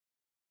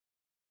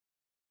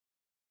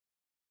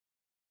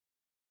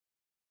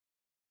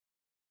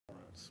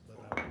ballots,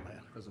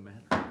 but doesn't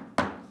matter.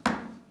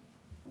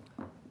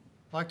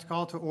 I'd like to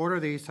call to order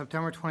the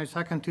September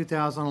 22nd,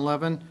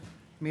 2011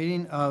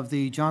 meeting of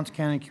the Johnson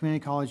County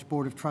Community College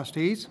Board of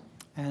Trustees,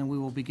 and we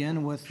will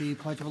begin with the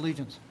Pledge of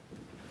Allegiance.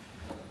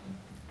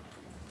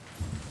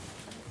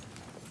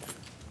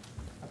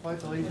 I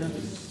pledge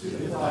allegiance to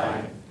the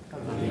flag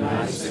of the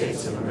United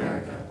States of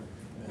America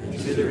and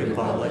to the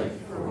republic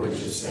for which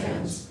it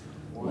stands,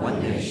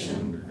 one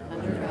nation,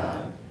 under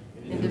God,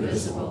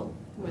 indivisible,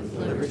 with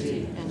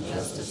liberty and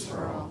justice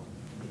for all.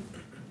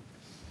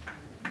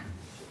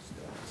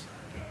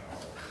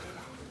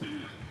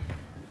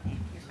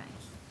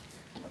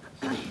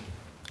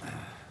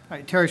 All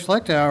right, Terry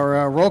Schlicht,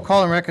 our roll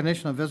call and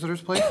recognition of visitors,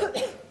 please.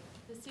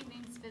 This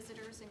evening's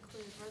visitors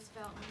include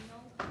Roosevelt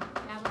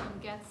Neal,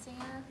 Madeline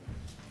Getzinger,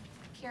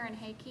 Karen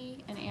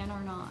Hakey, and Ann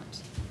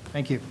Arnott.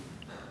 Thank you.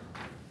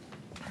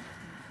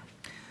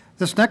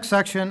 This next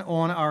section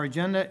on our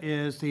agenda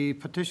is the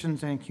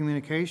petitions and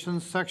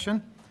communications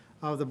section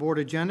of the board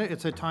agenda.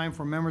 It's a time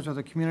for members of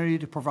the community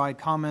to provide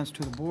comments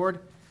to the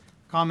board.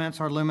 Comments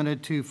are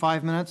limited to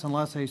 5 minutes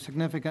unless a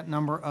significant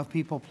number of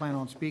people plan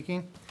on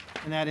speaking.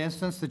 In that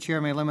instance, the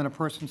chair may limit a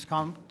person's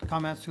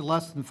comments to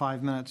less than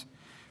 5 minutes.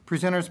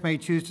 Presenters may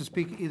choose to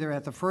speak either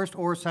at the first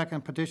or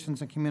second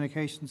petitions and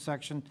communications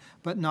section,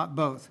 but not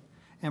both.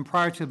 And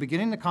prior to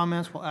beginning the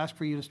comments, we'll ask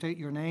for you to state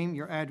your name,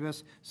 your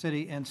address,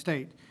 city, and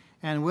state.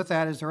 And with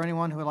that, is there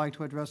anyone who would like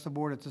to address the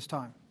board at this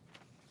time?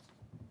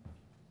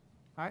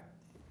 All right,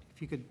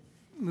 if you could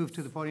move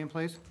to the podium,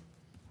 please.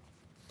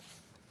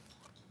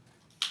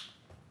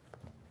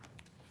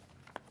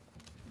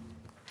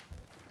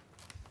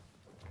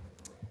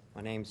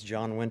 My name's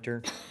John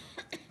Winter.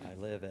 I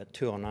live at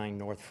 209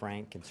 North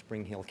Frank in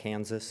Spring Hill,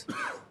 Kansas.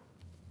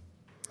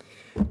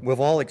 We've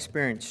all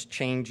experienced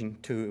changing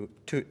to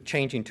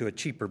a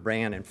cheaper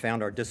brand and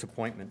found our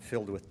disappointment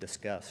filled with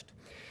disgust.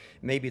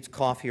 Maybe it's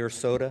coffee or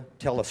soda.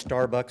 Tell a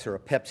Starbucks or a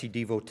Pepsi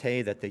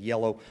devotee that the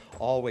yellow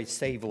Always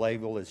Save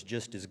label is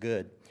just as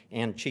good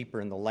and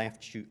cheaper, and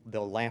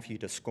they'll laugh you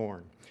to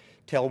scorn.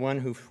 Tell one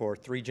who for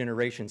 3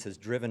 generations has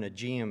driven a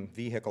GM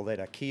vehicle that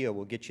a Kia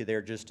will get you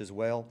there just as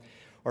well,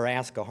 or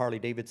ask a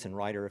Harley-Davidson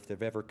rider if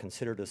they've ever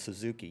considered a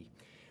Suzuki.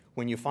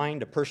 When you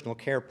find a personal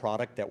care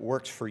product that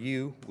works for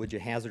you, would you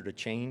hazard a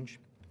change?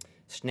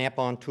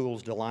 Snap-on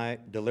tools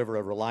deliver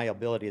a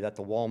reliability that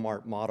the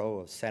Walmart motto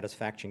of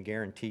satisfaction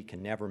guarantee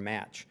can never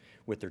match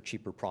with their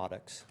cheaper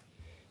products.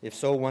 If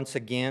so, once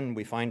again,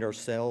 we find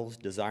ourselves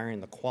desiring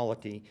the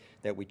quality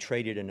that we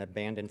traded and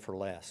abandoned for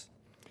less.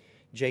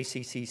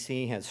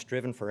 JCCC has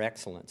striven for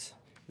excellence.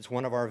 It's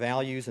one of our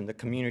values, and the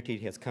community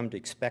has come to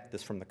expect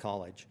this from the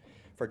college.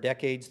 For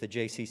decades, the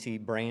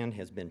JCC brand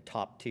has been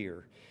top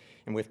tier,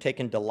 and we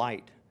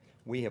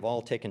have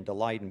all taken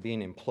delight in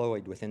being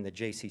employed within the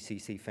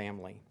JCCC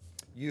family.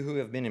 You who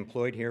have been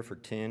employed here for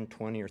 10,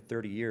 20, or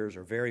 30 years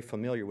are very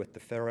familiar with the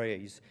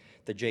phrase,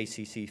 the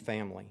JCC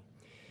family.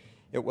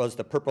 It was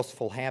the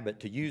purposeful habit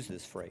to use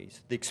this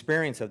phrase. The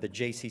experience of the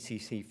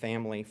JCCC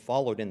family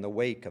followed in the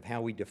wake of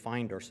how we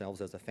defined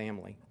ourselves as a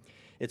family.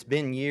 It's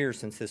been years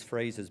since this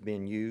phrase has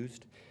been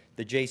used.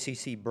 The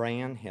JCC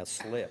brand has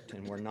slipped,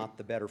 and we're not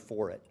the better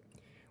for it.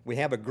 We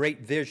have a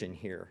great vision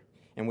here,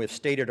 and we've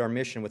stated our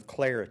mission with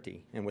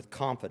clarity and with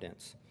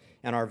confidence,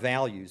 and our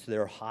values,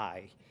 they're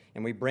high,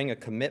 and we bring a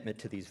commitment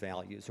to these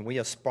values, and we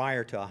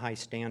aspire to a high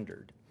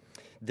standard.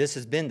 This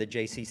has been the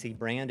JCC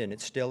brand, and it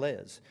still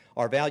is.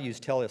 Our values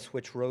tell us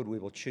which road we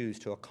will choose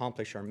to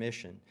accomplish our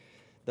mission.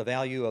 The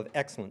value of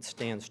excellence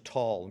stands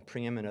tall and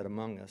preeminent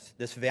among us.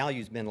 This value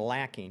has been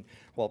lacking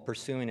while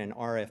pursuing an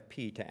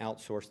RFP to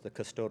outsource the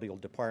custodial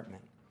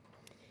department.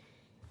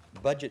 The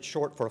budget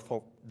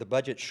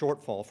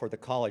shortfall for the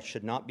college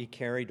should not be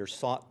carried or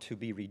sought to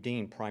be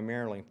redeemed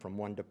primarily from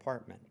one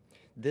department.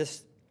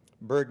 This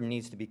burden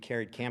needs to be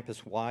carried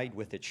campus-wide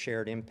with its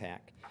shared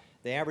impact.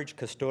 The average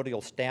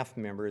custodial staff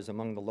member is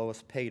among the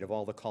lowest paid of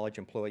all the college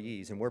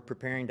employees, and we're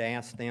preparing to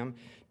ask them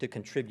to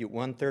contribute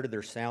 1/3 of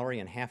their salary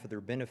and half of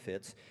their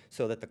benefits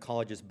so that the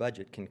college's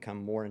budget can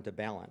come more into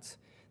balance.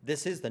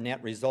 This is the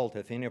net result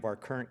if any of our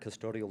current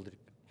custodial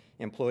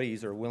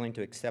employees are willing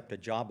to accept a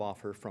job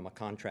offer from a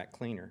contract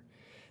cleaner.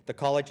 The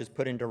college has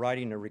put into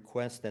writing a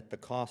request that the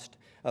cost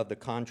of the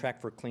contract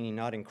for cleaning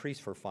not increase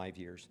for 5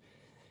 years.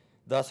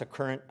 Thus, a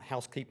current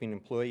housekeeping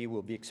employee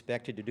will be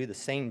expected to do the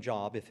same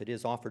job if it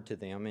is offered to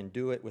them and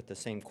do it with the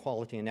same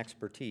quality and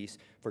expertise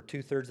for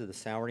 2/3 of the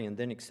salary and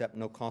then accept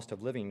no cost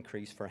of living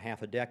increase for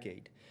half a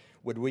decade.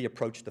 Would we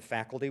approach the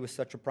faculty with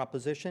such a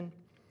proposition?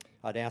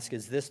 I'd ask,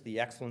 is this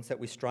the excellence that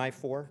we strive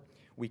for?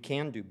 We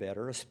can do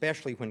better,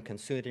 especially when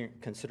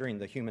considering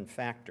the human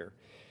factor.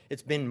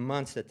 It's been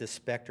months that this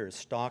specter has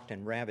stalked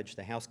and ravaged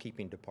the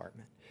housekeeping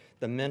department.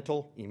 The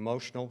mental,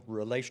 emotional,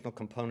 relational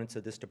components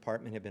of this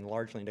department have been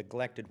largely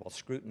neglected while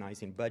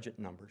scrutinizing budget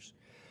numbers.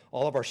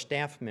 All of our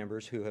staff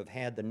members who have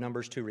had the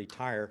numbers to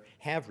retire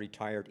have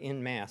retired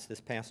en masse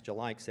this past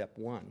July except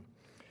one.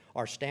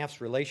 Our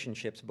staff's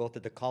relationships, both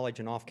at the college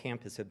and off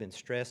campus, have been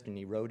stressed and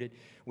eroded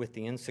with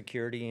the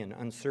insecurity and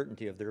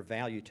uncertainty of their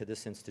value to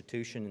this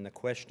institution and the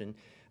question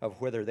of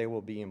whether they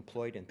will be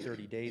employed in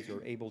 30 days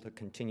or able to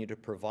continue to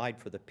provide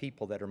for the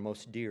people that are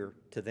most dear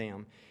to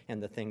them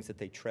and the things that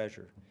they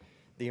treasure.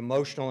 The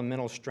emotional and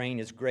mental strain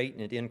is great,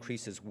 and it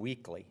increases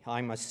weekly.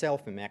 I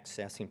myself am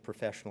accessing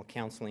professional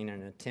counseling in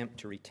an attempt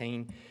to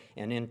retain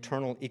an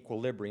internal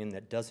equilibrium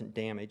that doesn't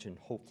damage and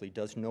hopefully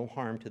does no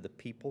harm to the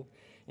people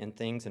and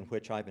things in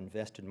which I've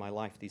invested my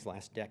life these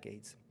last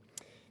decades.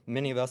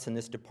 Many of us in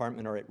this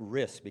department are at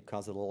risk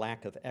because of the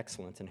lack of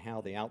excellence in how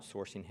the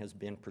outsourcing has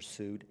been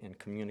pursued and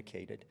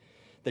communicated.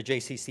 The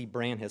JCC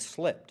brand has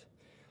slipped.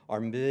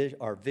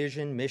 Our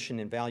vision, mission,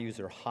 and values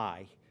are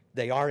high.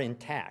 They are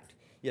intact.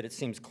 Yet it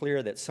seems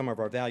clear that some of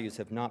our values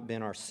have not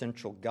been our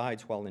central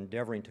guides while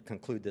endeavoring to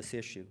conclude this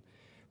issue.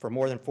 For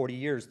more than 40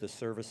 years, the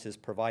services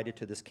provided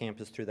to this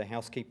campus through the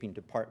housekeeping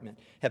department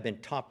have been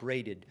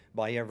top-rated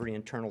by every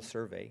internal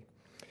survey.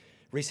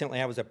 Recently,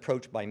 I was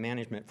approached by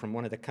management from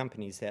one of the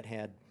companies that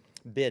had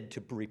bid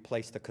to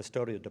replace the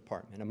custodial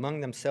department. Among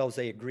themselves,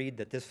 they agreed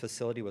that this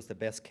facility was the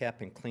best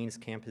kept and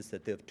cleanest campus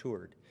that they've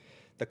toured.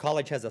 The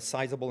college has a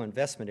sizable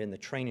investment in the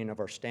training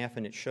of our staff,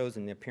 and it shows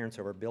in the appearance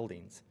of our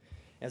buildings.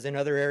 As in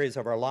other areas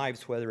of our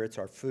lives, whether it's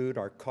our food,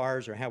 our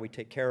cars, or how we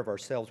take care of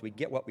ourselves, we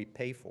get what we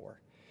pay for.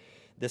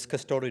 This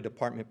custodial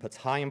department puts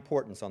high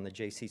importance on the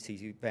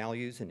JCCC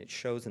values, and it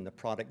shows in the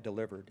product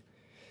delivered.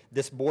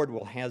 This board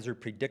will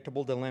hazard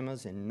predictable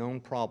dilemmas and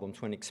known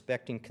problems when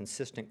expecting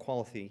consistent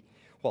quality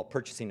while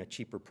purchasing a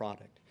cheaper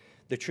product.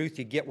 The truth,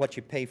 you get what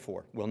you pay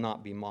for, will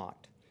not be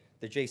mocked.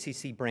 The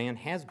JCC brand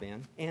has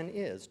been and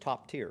is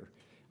top tier.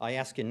 I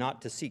ask you not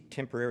to seek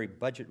temporary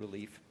budget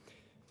relief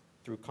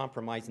through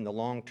compromising the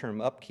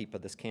long-term upkeep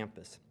of this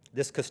campus.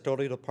 This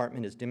custodial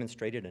department has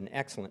demonstrated an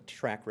excellent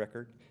track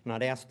record, and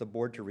I'd ask the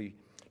board to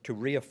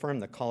reaffirm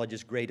the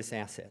college's greatest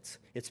assets,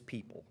 its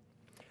people.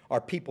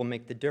 Our people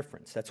make the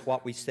difference. That's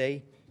what we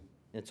say.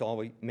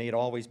 May it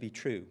always be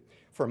true.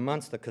 For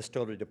months, the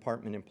custodial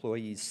department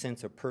employees'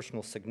 sense of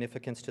personal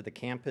significance to the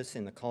campus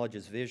and the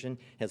college's vision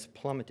has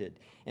plummeted,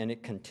 and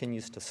it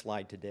continues to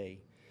slide today.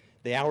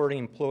 The hourly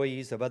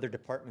employees of other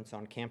departments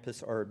on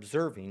campus are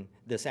observing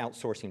this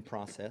outsourcing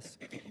process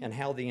and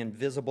how the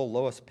invisible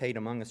lowest paid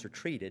among us are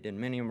treated, and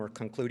many of them are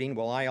concluding,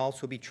 will I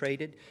also be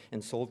traded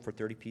and sold for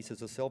 30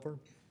 pieces of silver?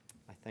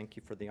 I thank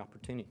you for the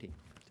opportunity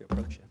to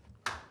approach you.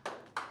 Thank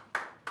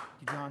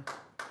you, John.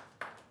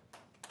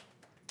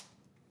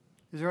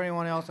 Is there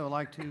anyone else that would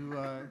like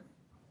to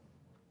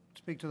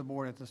speak to the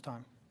board at this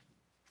time?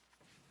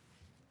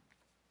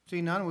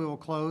 Seeing none, we will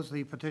close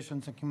the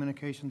petitions and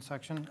communications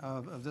section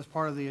of this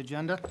part of the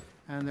agenda,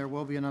 and there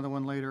will be another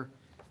one later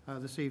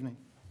this evening.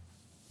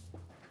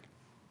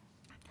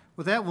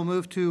 With that, we'll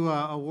move to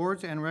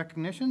awards and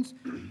recognitions.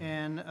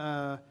 And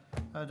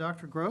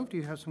Dr. Grove, do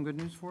you have some good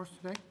news for us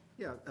today?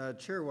 Yeah,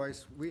 Chair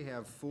Weiss, we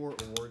have 4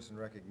 awards and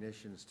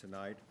recognitions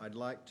tonight. I'd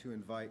like to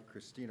invite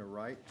Christina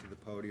Wright to the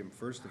podium.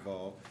 First of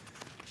all,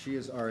 she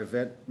is our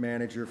event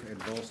manager and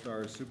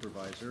Volstar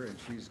supervisor, and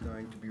she's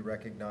going to be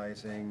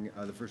recognizing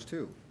the first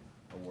 2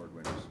 award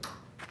winners.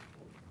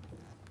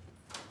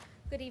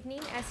 Good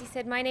evening. As he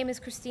said, my name is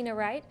Christina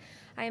Wright.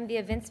 I am the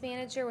events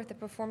manager with the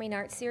Performing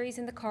Arts Series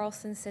in the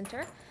Carlson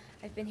Center.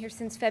 I've been here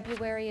since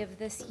February of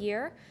this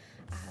year.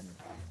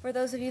 For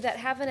those of you that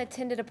haven't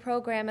attended a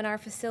program in our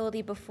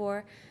facility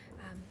before,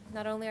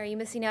 not only are you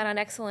missing out on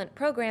excellent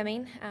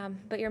programming,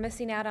 but you're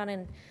missing out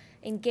on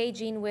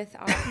engaging with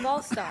our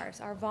Volstars,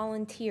 our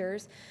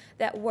volunteers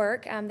that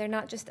work. They're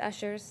not just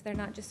ushers, they're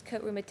not just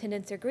coat room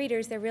attendants or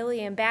greeters, they're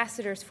really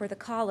ambassadors for the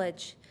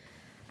college.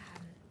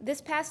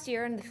 This past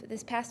year, and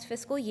this past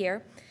fiscal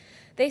year,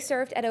 they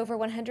served at over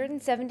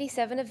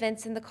 177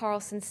 events in the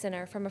Carlson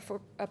Center, from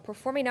a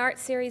Performing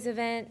Arts Series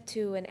event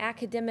to an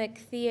academic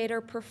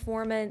theater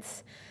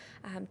performance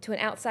to an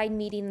outside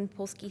meeting in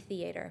Polsky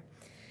Theater.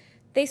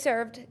 They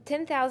served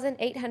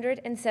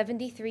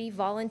 10,873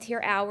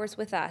 volunteer hours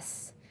with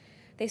us.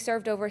 They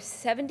served over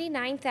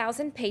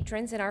 79,000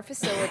 patrons in our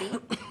facility.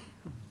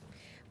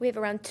 We have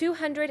around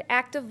 200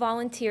 active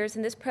volunteers,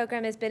 and this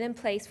program has been in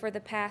place for the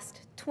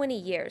past 20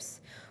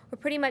 years, or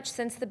pretty much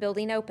since the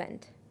building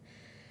opened.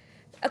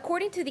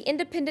 According to the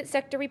Independent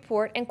Sector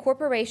Report and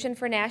Corporation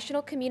for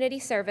National Community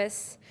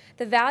Service,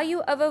 the value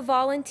of a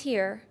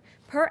volunteer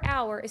per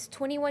hour is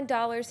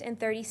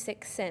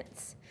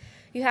 $21.36.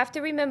 You have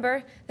to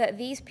remember that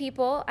these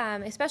people,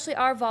 especially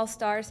our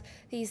Volstars,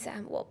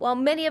 while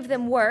many of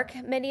them work,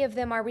 many of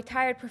them are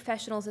retired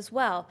professionals as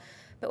well.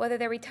 But whether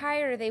they're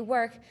retired or they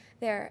work,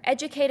 they're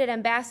educated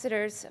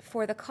ambassadors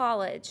for the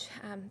college.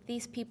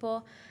 These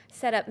people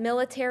set up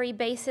military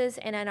bases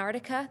in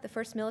Antarctica, the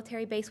first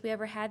military base we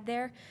ever had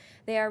there.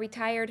 They are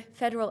retired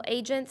federal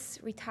agents,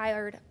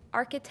 retired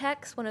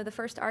architects. One of the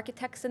first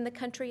architects in the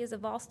country is a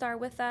Volstar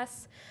with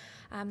us.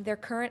 They're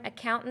current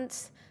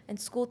accountants and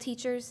school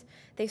teachers.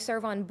 They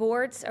serve on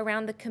boards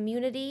around the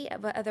community,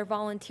 other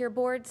volunteer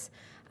boards.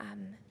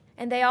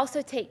 And they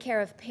also take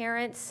care of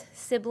parents,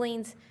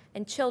 siblings,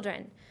 and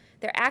children.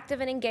 They're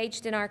active and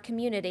engaged in our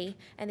community,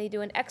 and they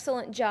do an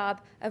excellent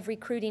job of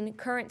recruiting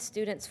current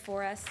students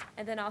for us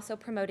and then also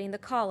promoting the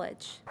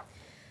college.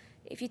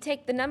 If you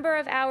take the number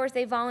of hours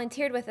they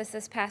volunteered with us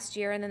this past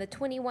year and then the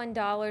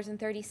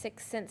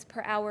 $21.36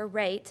 per hour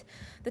rate,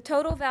 the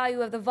total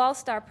value of the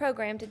Vol-Star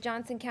program to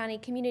Johnson County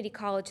Community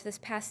College this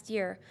past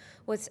year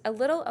was a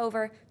little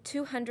over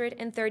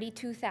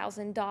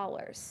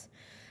 $232,000.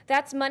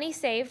 That's money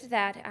saved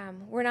that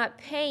we're not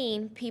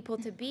paying people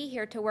to be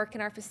here to work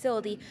in our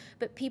facility,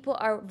 but people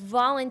are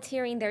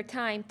volunteering their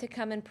time to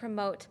come and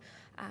promote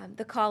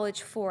the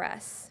college for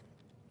us.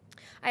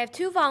 I have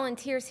two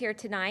volunteers here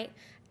tonight,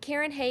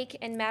 Karen Hake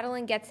and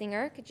Madeline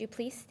Getzinger. Could you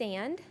please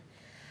stand?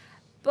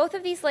 Both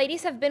of these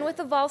ladies have been with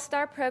the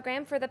Vol-Star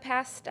program for the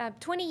past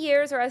 20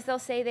 years, or as they'll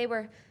say, they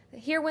were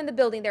here when the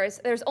building, they're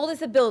as old as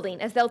the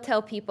building, as they'll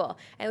tell people,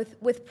 and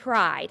with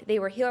pride. They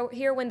were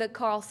here when the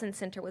Carlson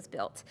Center was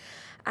built.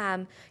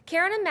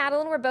 Karen and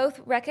Madeline were both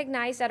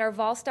recognized at our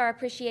Vol-Star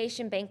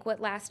Appreciation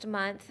Banquet last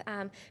month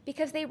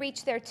because they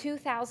reached their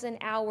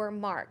 2,000-hour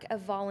mark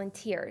of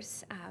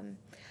volunteers.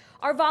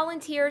 Our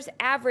volunteers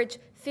average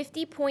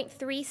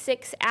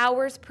 50.36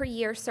 hours per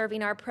year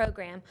serving our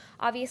program.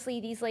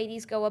 Obviously, these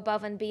ladies go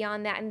above and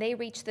beyond that, and they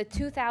reach the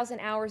 2,000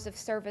 hours of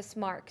service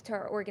mark to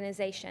our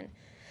organization.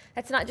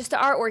 That's not just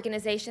to our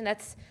organization,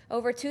 that's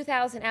over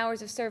 2,000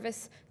 hours of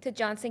service to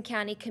Johnson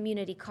County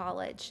Community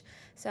College.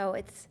 So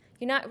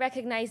you're not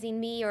recognizing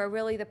me or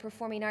really the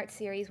Performing Arts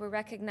Series, we're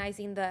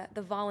recognizing the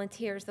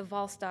volunteers, the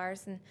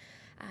Vol-Stars. And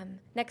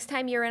next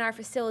time you're in our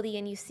facility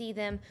and you see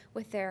them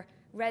with their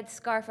red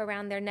scarf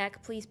around their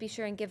neck, please be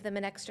sure and give them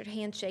an extra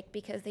handshake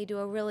because they do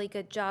a really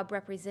good job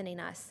representing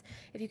us.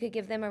 If you could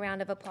give them a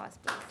round of applause,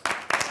 please.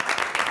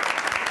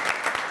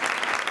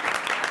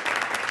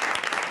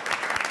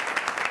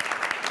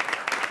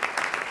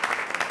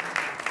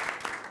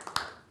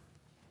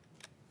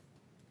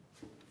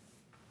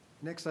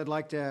 Next, I'd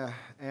like to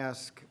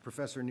ask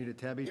Professor Anita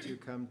Tebbe to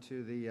come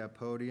to the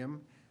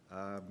podium.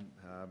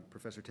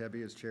 Professor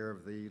Tebbe is chair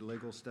of the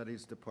Legal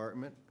Studies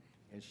Department,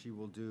 and she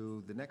will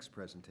do the next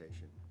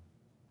presentation.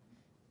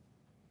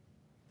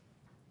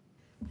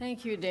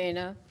 Thank you,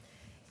 Dana.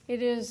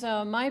 It is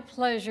my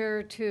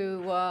pleasure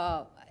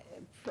to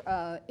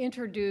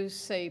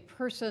introduce a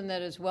person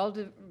that is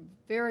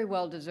very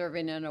well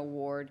deserving an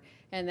award,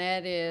 and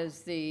that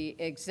is the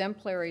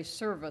Exemplary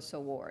Service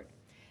Award.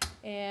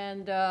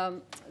 And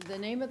the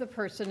name of the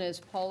person is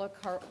Paula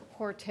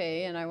Corte,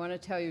 and I want to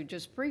tell you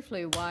just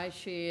briefly why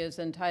she is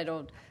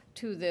entitled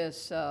to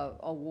this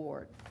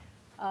award.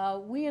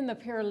 We in the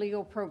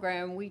paralegal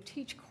program, we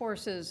teach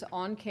courses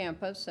on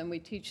campus, and we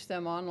teach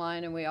them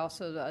online, and we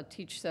also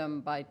teach them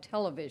by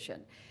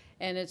television.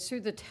 And it's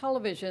through the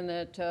television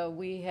that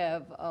we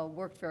have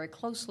worked very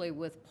closely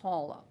with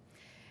Paula.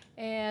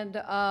 And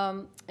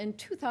in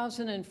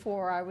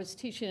 2004, I was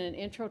teaching an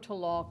Intro to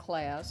Law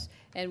class,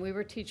 and we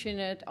were teaching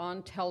it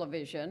on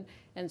television.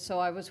 And so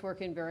I was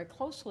working very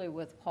closely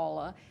with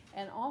Paula,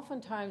 and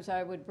oftentimes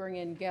I would bring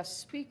in guest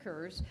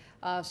speakers,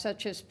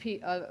 such as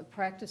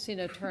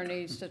practicing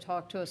attorneys to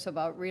talk to us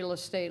about real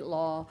estate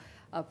law,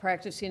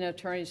 practicing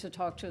attorneys to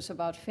talk to us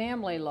about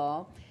family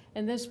law.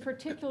 And this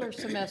particular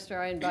semester,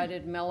 I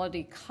invited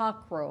Melody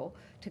Cockrow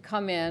to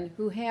come in,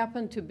 who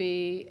happened to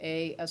be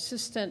an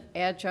assistant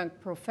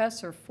adjunct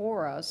professor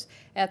for us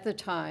at the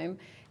time.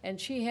 And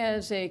she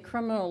has a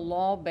criminal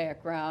law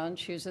background.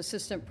 She's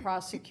assistant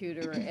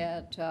prosecutor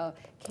at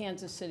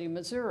Kansas City,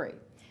 Missouri.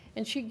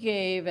 And she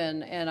gave,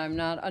 and I'm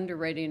not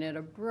underrating it,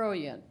 a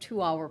brilliant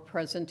 2-hour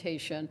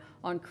presentation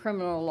on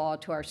criminal law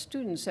to our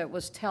students that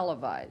was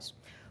televised.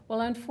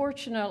 Well,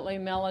 unfortunately,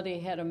 Melody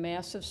had a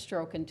massive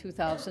stroke in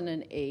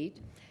 2008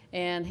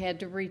 and had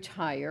to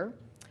retire.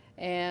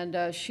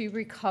 And she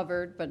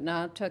recovered, but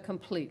not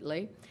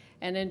completely.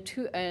 And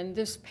in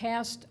this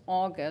past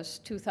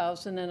August,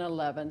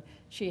 2011,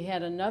 she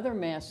had another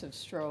massive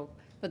stroke,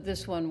 but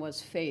this one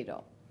was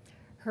fatal.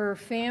 Her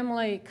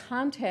family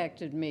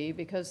contacted me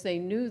because they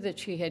knew that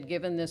she had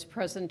given this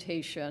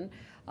presentation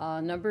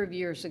a number of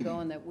years ago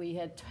and that we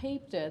had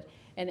taped it,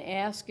 and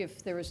asked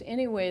if there was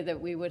any way that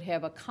we would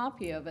have a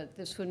copy of it.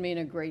 This would mean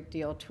a great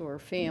deal to her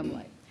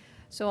family.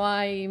 So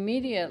I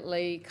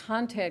immediately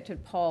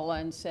contacted Paula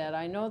and said,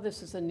 I know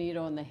this is a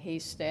needle in the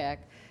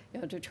haystack,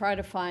 to try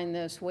to find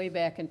this way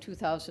back in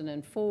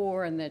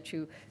 2004, and that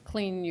you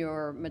clean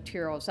your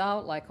materials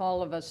out like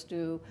all of us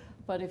do.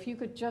 But if you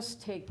could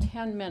just take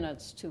 10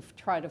 minutes to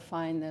try to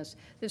find this,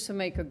 this will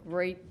make a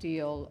great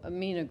deal,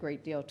 mean a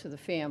great deal to the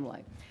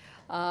family.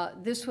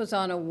 This was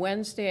on a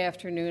Wednesday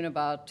afternoon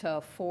about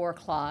 4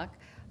 o'clock.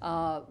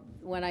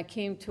 When I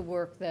came to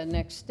work the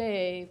next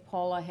day,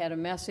 Paula had a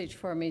message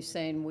for me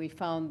saying, we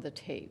found the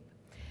tape.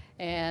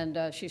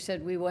 And she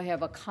said, we will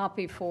have a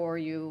copy for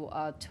you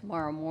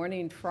tomorrow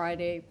morning,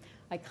 Friday.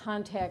 I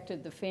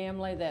contacted the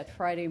family that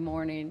Friday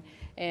morning,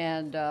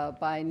 and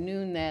by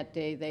noon that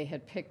day, they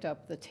had picked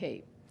up the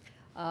tape.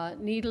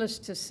 Needless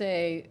to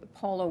say,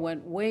 Paula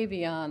went way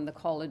beyond the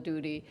call of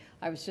duty.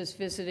 I was just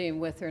visiting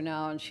with her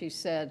now, and she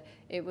said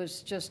it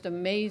was just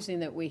amazing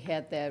that we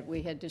had that.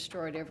 We had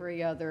destroyed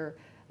every other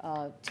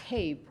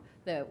tape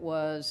that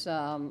was,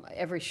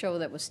 every show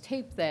that was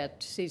taped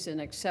that season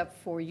except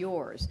for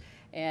yours.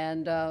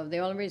 And the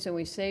only reason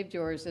we saved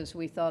yours is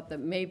we thought that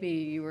maybe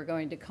you were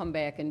going to come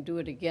back and do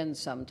it again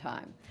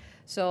sometime.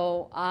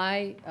 So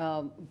I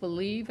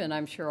believe, and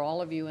I'm sure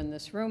all of you in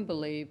this room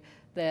believe,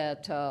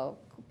 that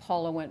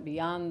Paula went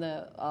beyond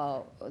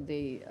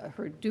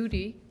her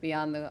duty,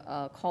 beyond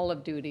the call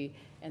of duty,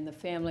 and the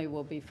family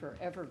will be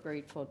forever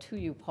grateful to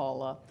you,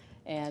 Paula,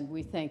 and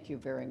we thank you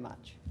very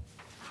much.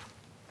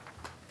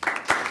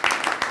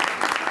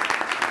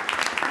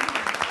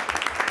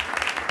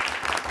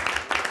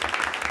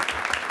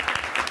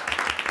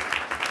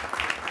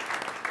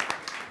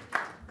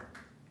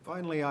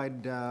 Finally,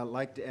 I'd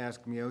like to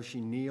ask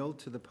Miyoshi Neal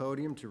to the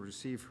podium to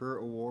receive her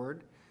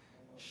award.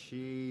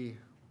 She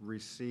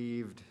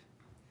received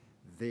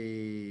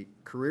the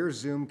Career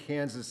Zoom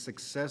Kansas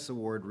Success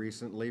Award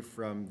recently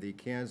from the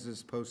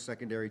Kansas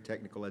Post-Secondary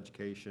Technical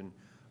Education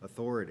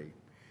Authority.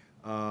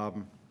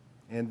 And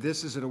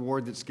this is an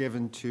award that's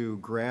given to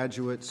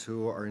graduates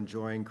who are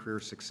enjoying career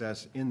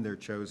success in their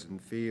chosen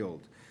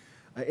field.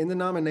 In the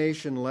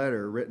nomination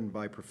letter written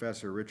by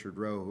Professor Richard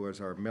Rowe, who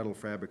is our Metal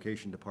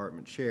Fabrication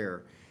Department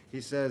chair, he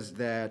says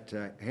that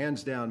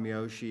hands down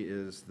Miyoshi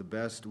is the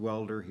best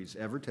welder he's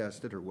ever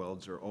tested. Her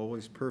welds are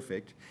always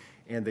perfect,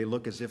 and they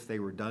look as if they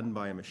were done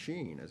by a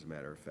machine, as a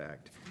matter of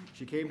fact.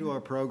 She came to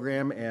our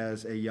program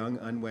as a young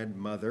unwed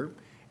mother,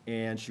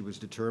 and she was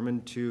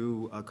determined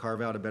to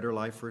carve out a better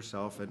life for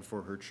herself and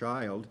for her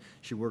child.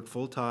 She worked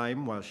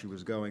full-time while she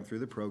was going through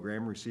the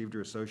program, received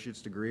her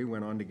associate's degree,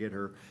 went on to get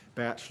her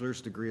bachelor's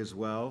degree as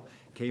well,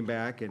 came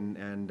back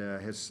and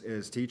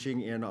is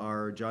teaching in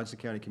our Johnson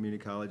County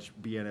Community College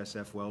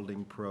BNSF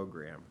welding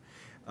program.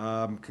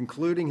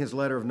 Concluding his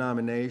letter of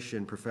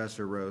nomination,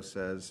 Professor Rowe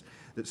says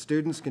that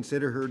students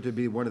consider her to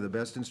be one of the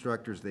best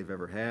instructors they've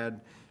ever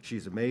had.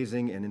 She's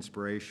amazing and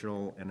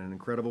inspirational and an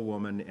incredible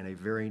woman in a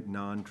very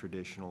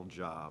non-traditional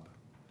job.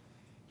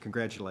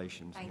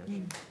 Congratulations. Thank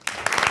you.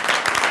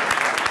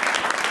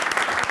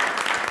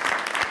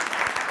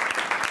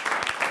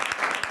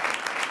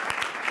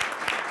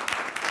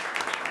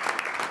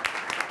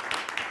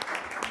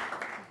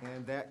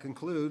 And that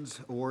concludes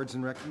awards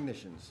and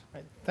recognitions.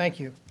 Right, thank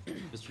you.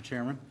 Mr.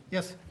 Chairman,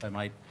 Yes, if I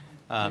might,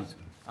 on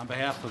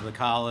behalf of the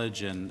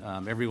college and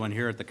everyone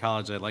here at the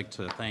college, I'd like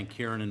to thank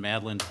Karen and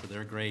Madeline for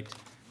their great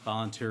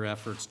volunteer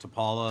efforts, to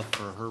Paula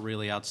for her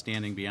really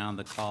outstanding beyond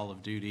the call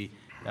of duty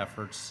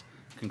efforts.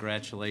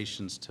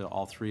 Congratulations to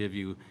all three of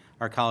you.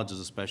 Our college is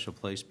a special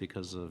place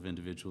because of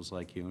individuals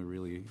like you, and we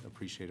really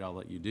appreciate all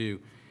that you do.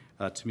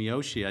 To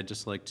Miyoshi, I'd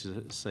just like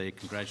to say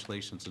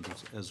congratulations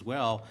as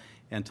well,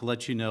 and to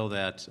let you know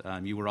that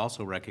you were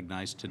also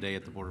recognized today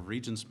at the Board of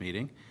Regents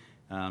meeting,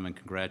 and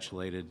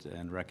congratulated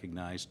and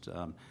recognized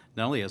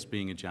not only as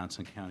being a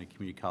Johnson County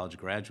Community College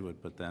graduate,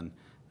 but then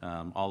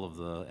all of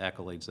the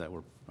accolades that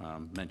were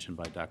mentioned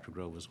by Dr.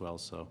 Grove as well.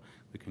 So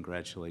we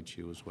congratulate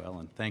you as well,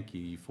 and thank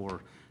you. You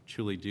four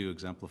truly do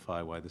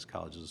exemplify why this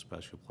college is a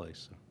special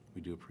place. So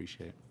we do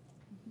appreciate it.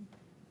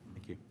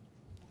 Thank you.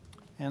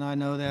 and I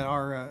know that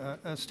our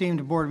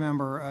esteemed board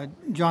member,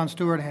 John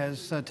Stewart,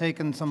 has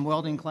taken some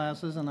welding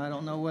classes, and I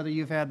don't know whether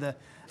you've had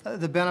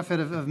the benefit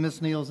of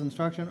Ms. Neal's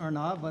instruction or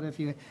not, but if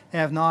you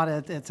have not,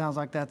 it sounds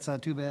like that's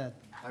too bad.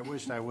 I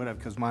wished I would have,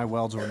 because my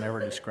welds were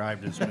never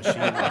described as machine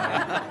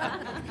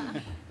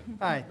welding.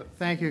 All right,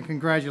 thank you,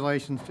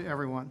 congratulations to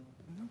everyone.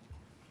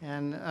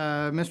 And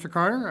Mr.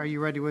 Carter, are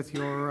you ready with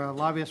your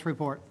lobbyist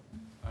report?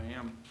 I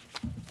am.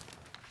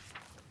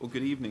 Well,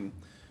 good evening.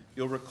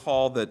 You'll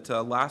recall that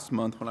last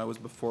month when I was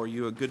before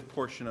you, a good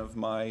portion of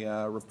my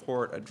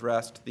report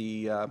addressed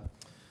the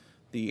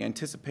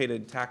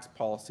anticipated tax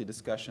policy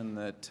discussion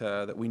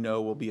that we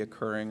know will be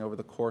occurring over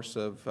the course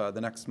of the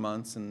next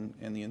months and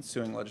the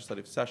ensuing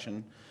legislative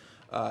session.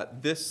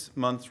 This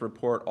month's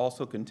report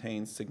also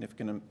contains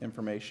significant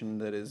information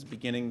that is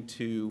beginning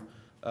to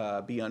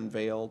be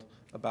unveiled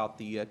about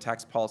the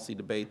tax policy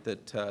debate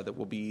that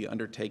we'll be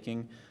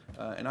undertaking.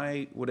 And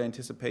I would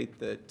anticipate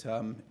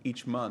that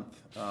each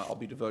month I'll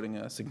be devoting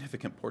a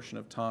significant portion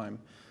of time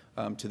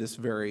to this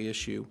very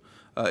issue.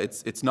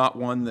 It's not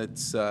one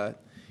that's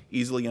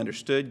easily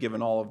understood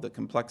given all of the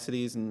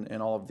complexities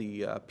and all of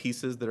the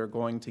pieces that are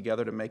going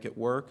together to make it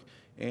work,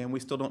 and we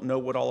still don't know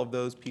what all of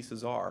those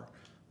pieces are.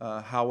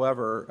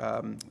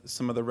 However,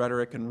 some of the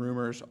rhetoric and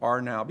rumors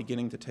are now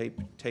beginning to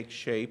take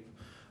shape,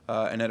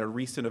 and at a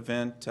recent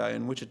event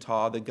in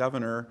Wichita, the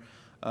governor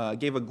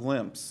gave a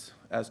glimpse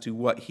as to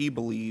what he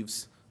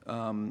believes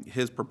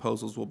his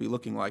proposals will be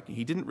looking like.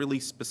 He didn't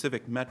release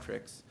specific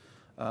metrics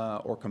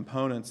or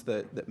components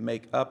that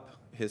make up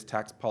his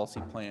tax policy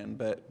plan,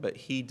 but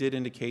he did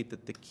indicate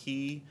that the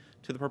key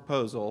to the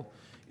proposal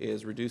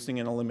is reducing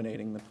and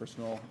eliminating the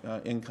personal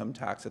income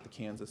tax at the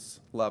Kansas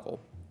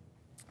level.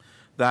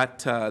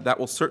 That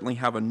will certainly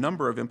have a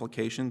number of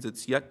implications.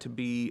 It's yet to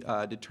be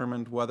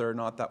determined whether or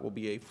not that will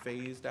be a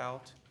phased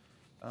out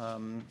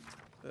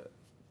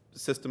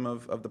system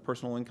of the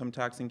personal income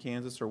tax in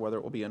Kansas, or whether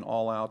it will be an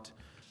all-out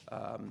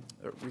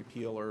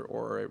repeal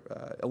or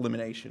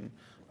elimination.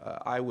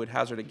 I would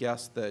hazard a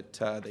guess that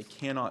they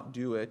cannot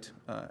do it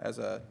as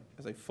a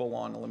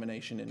full-on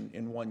elimination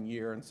in 1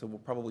 year, and so we'll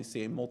probably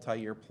see a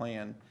multi-year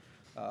plan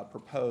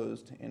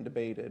proposed and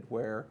debated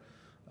where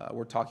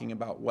we're talking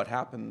about what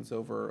happens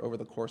over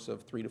the course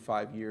of 3 to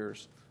 5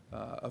 years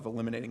of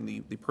eliminating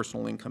the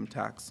personal income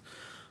tax.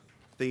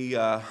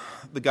 The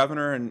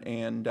governor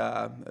and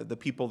the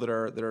people that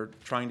are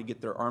trying to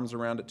get their arms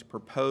around it to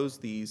propose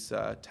these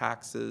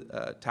tax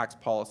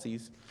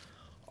policies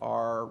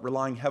are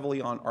relying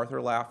heavily on Arthur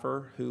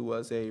Laffer, who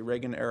was a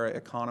Reagan-era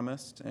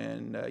economist,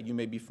 and you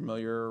may be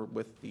familiar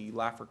with the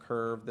Laffer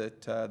curve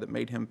that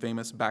made him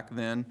famous back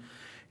then.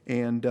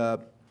 And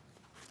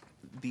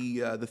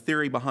the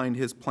theory behind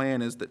his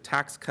plan is that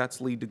tax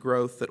cuts lead to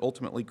growth that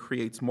ultimately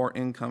creates more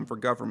income for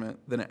government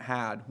than it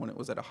had when it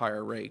was at a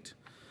higher rate.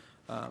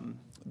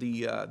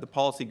 The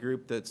policy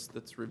group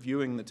that's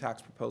reviewing the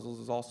tax proposals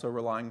is also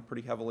relying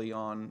pretty heavily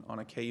on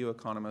a KU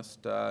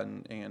economist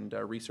and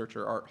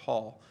researcher, Art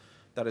Hall.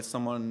 That is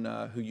someone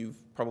who you've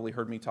probably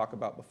heard me talk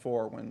about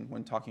before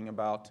when talking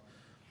about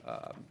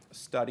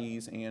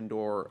studies and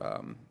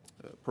or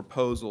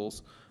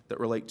proposals that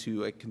relate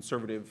to a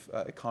conservative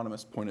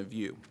economist point of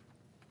view.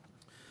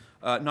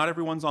 Not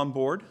everyone's on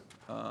board,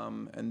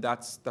 and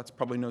that's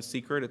probably no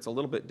secret. It's a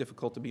little bit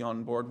difficult to be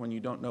on board when you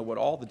don't know what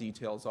all the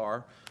details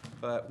are.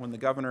 But when the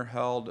governor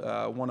held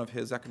one of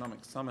his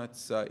economic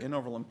summits in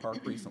Overland Park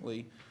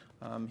recently,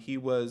 he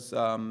was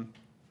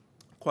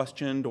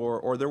questioned,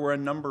 or there were a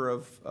number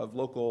of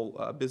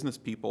local business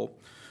people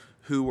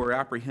who were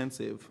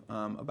apprehensive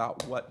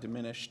about what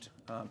diminished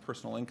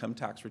personal income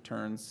tax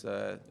returns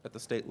at the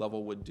state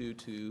level would do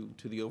to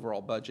the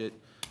overall budget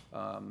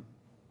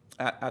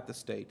at the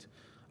state.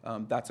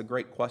 That's a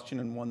great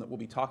question and one that we'll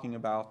be talking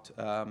about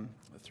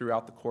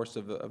throughout the course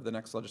of the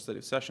next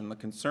legislative session. The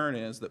concern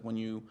is that when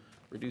you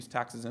reduce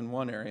taxes in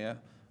one area,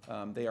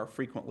 they are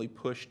frequently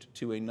pushed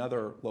to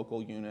another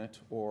local unit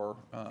or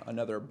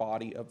another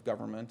body of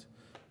government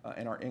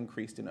and are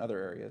increased in other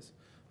areas.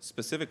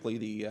 Specifically,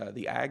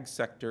 the ag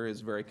sector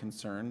is very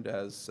concerned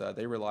as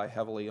they rely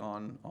heavily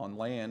on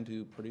land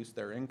to produce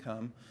their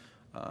income,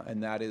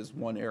 and that is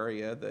one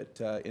area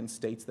that in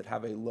states that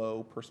have a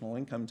low personal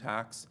income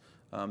tax,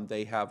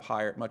 they have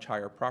much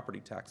higher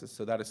property taxes.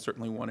 So that is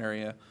certainly one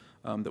area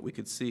that we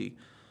could see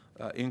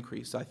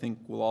increase. I think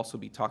we'll also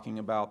be talking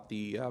about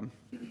the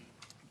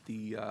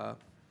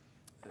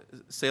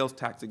sales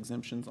tax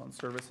exemptions on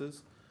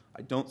services.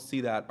 I don't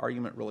see that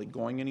argument really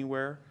going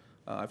anywhere.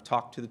 I've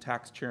talked to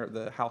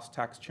the House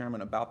tax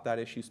chairman about that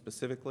issue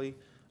specifically,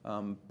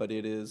 but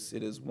it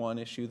is one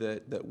issue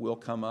that will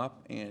come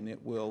up, and it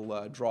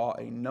will draw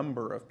a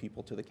number of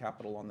people to the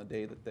Capitol on the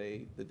day that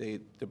they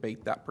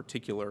debate that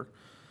particular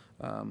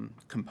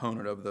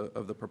component of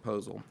the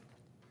proposal.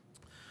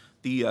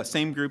 The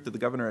same group that the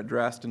governor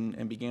addressed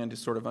and began to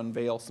sort of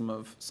unveil some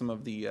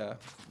of the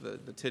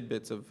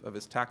tidbits of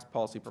his tax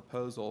policy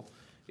proposal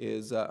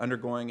is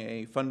undergoing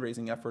a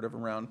fundraising effort of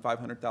around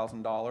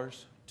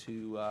 $500,000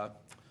 to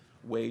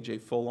wage a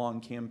full-on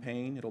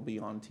campaign. It'll be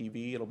on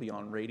TV, it'll be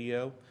on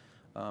radio.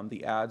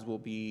 The ads will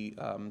be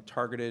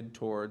targeted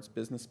towards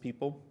business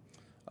people,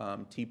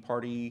 Tea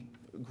Party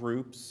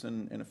groups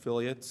and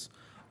affiliates,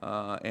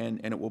 and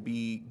it will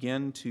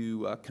begin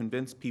to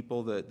convince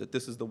people that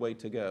this is the way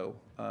to go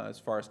as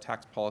far as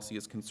tax policy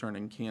is concerned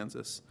in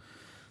Kansas.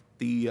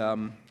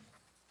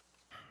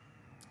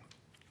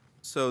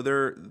 So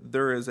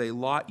there is a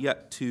lot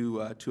yet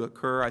to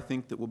occur. I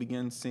think that we'll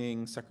begin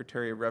seeing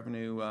Secretary of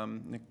Revenue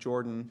Nick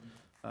Jordan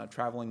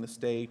traveling the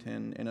state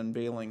and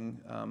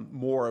unveiling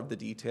more of the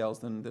details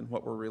than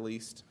what were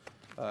released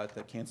at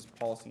the Kansas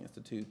Policy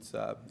Institute's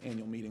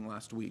annual meeting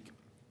last week.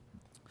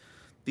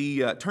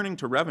 Turning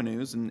to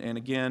revenues, and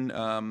again,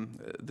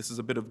 this is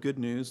a bit of good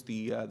news.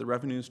 The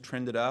revenues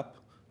trended up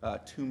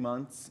 2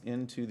 months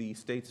into the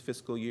state's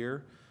fiscal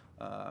year.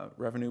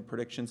 Revenue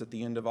predictions at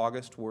the end of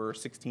August were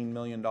 $16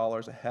 million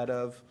ahead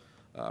of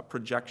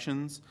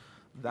projections.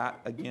 That,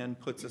 again,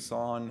 puts us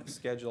on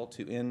schedule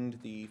to end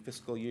the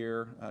fiscal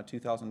year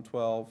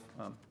 2012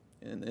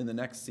 in the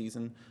next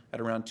season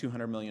at around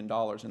 $200 million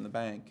in the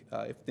bank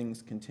if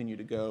things continue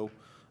to go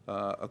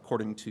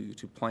according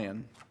to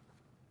plan.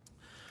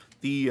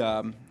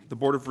 The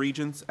Board of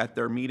Regents at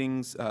their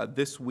meetings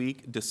this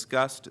week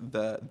discussed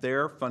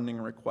their funding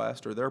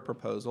request or their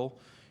proposal.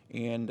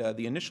 And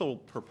the initial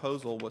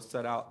proposal was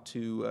set out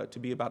to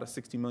be about a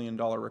 $60 million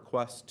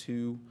request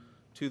to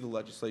the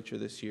legislature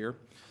this year.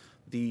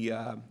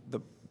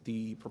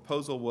 The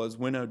proposal was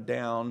winnowed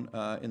down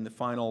in the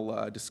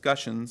final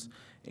discussions,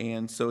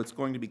 and so it's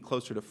going to be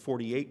closer to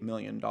 $48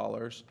 million.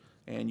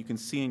 And you can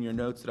see in your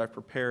notes that I've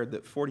prepared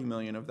that $40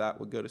 million of that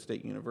would go to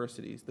state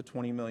universities. The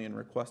 $20 million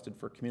requested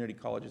for community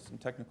colleges and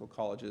technical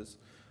colleges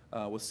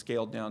was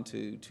scaled down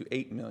to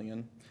 $8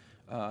 million.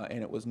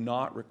 And it was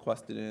not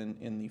requested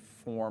in the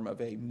form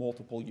of a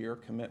multiple-year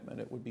commitment.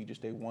 It would be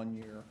just a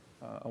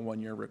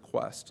one-year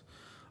request.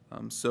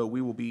 So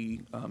we will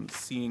be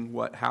seeing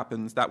what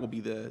happens. That will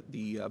be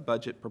the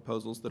budget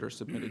proposals that are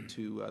submitted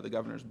to the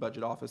governor's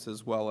budget office,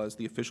 as well as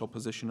the official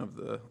position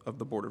of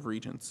the Board of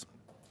Regents.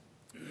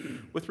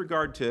 With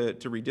regard to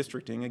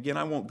redistricting, again,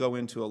 I won't go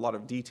into a lot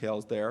of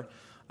details there,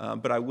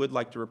 but I would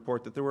like to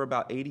report that there were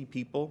about 80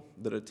 people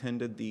that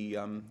attended the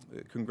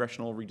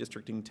Congressional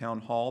Redistricting Town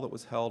Hall that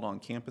was held on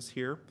campus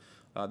here.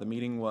 The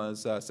meeting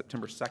was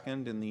September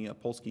 2nd in the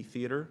Polsky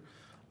Theater.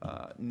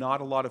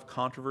 Not a lot of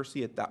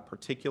controversy at that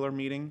particular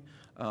meeting,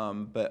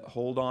 but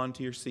hold on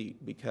to your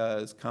seat,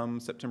 because come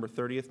September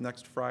 30th,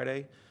 next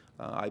Friday,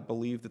 I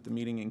believe that the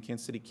meeting in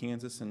Kansas City,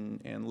 Kansas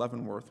and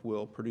Leavenworth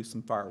will produce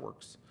some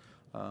fireworks.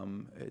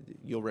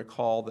 You'll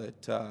recall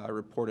that I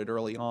reported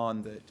early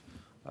on that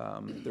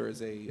there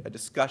is a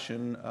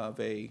discussion of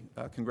a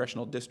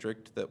congressional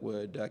district that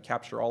would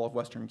capture all of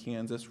western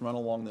Kansas, run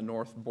along the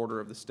north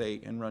border of the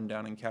state, and run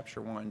down and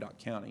capture Wyandotte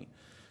County.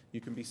 You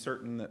can be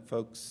certain that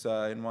folks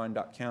in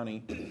Wyandotte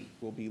County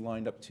will be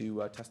lined up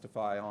to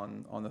testify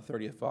on the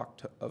 30th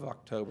of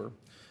October.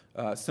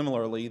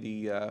 Similarly,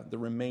 the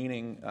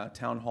remaining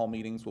town hall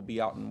meetings will be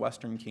out in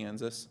western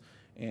Kansas,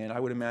 and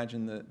I would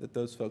imagine that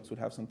those folks would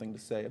have something to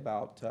say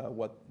about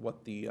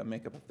what the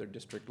makeup of their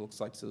district looks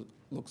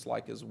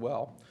like as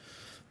well.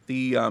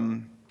 This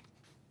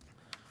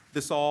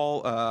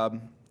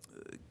all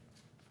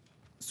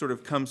sort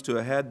of comes to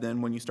a head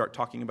then when you start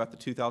talking about the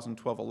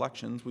 2012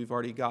 elections. We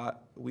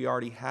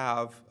already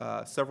have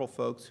several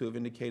folks who have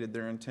indicated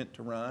their intent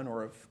to run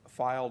or have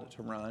filed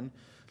to run.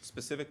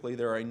 Specifically,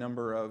 there are a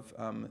number of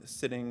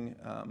sitting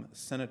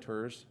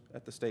senators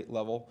at the state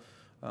level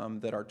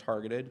that are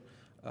targeted.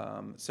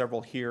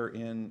 Several here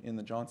in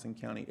the Johnson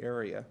County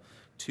area.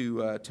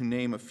 To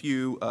name a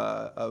few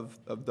of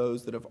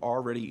those that have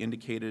already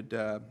indicated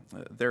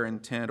their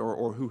intent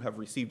or who have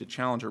received a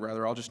challenger,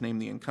 rather, I'll just name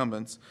the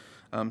incumbents.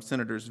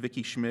 Senators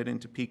Vicki Schmidt in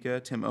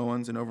Topeka, Tim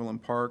Owens in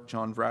Overland Park,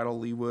 John Vrattle,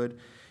 Leawood,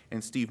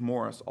 and Steve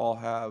Morris all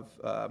have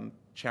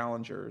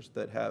challengers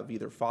that have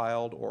either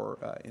filed or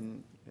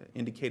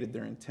indicated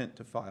their intent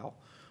to file.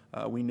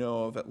 We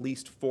know of at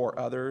least 4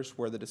 others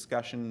where the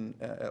discussion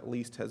at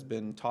least has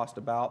been tossed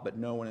about, but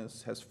no one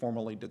has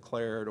formally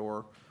declared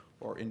or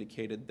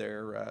indicated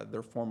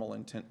their formal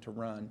intent to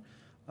run.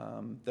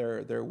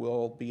 There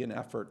will be an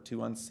effort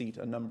to unseat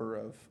a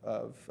number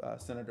of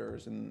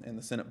senators, and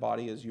the Senate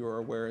body, as you are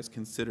aware, is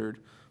considered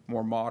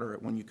more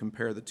moderate when you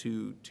compare the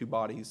two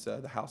bodies,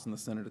 the House and the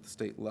Senate at the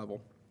state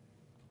level.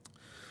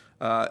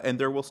 And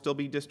there will still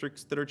be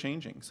districts that are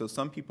changing. So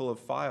some people have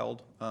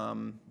filed.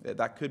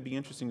 That could be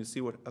interesting to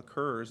see what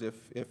occurs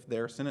if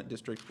their Senate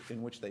district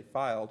in which they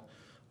filed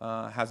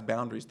has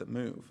boundaries that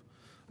move.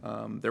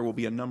 There will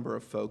be a number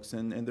of folks,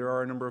 and there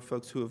are a number of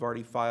folks who have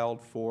already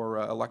filed for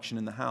election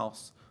in the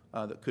House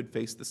that could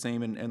face the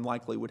same and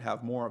likely would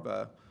have more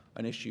of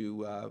an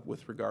issue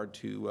with regard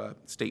to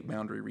state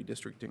boundary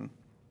redistricting.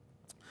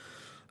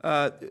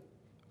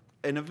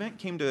 An event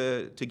came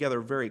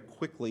together very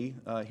quickly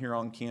here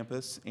on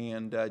campus,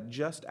 and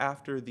just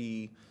after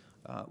the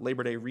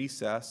Labor Day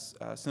recess,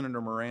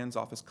 Senator Moran's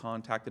office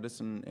contacted us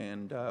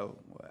and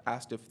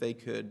asked if they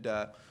could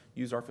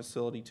use our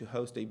facility to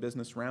host a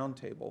business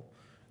roundtable.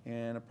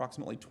 And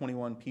approximately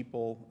 21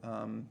 people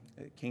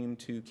came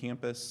to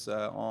campus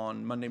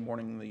on Monday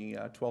morning, the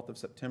 12th of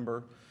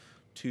September,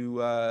 to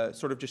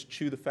sort of just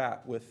chew the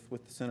fat with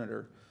the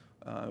senator.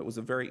 It was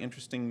a very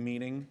interesting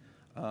meeting.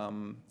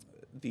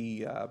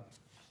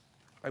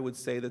 I would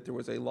say that there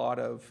was a lot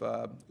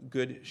of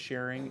good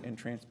sharing and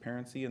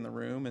transparency in the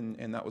room,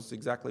 and that was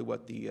exactly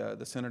what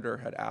the senator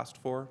had asked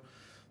for.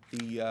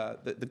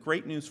 The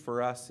great news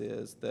for us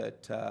is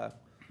that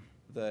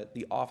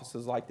the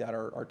offices like that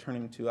are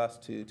turning to us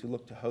to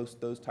look to host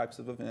those types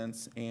of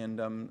events, and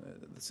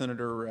the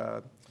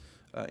senator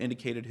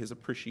indicated his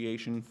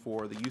appreciation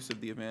for the use of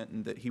the event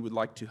and that he would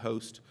like to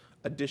host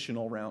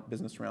additional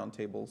business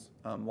roundtables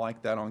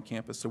like that on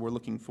campus, so we're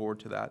looking forward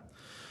to that.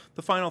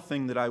 The final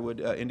thing that I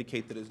would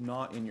indicate that is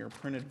not in your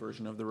printed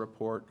version of the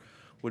report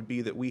would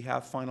be that we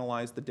have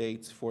finalized the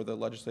dates for the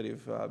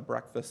legislative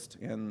breakfast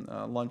and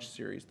lunch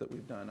series that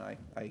we've done.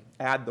 I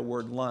add the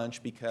word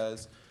lunch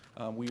because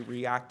we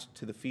react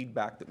to the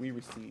feedback that we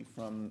receive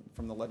from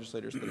the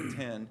legislators that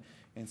attend,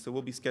 and so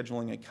we'll be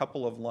scheduling a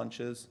couple of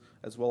lunches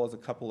as well as a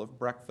couple of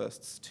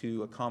breakfasts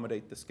to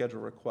accommodate the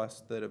schedule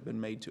requests that have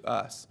been made to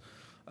us.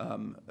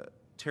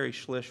 Terry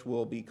Schlisch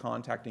will be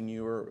contacting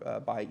you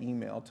by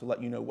email to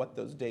let you know what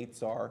those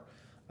dates are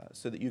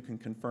so that you can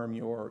confirm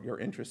your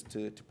interest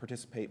to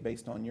participate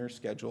based on your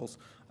schedules.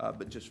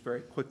 But just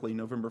very quickly,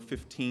 November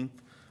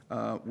 15th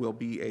will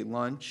be a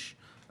lunch.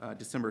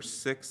 December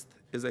 6th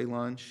is a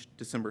lunch.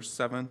 December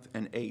 7th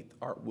and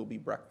 8th will be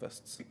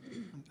breakfasts.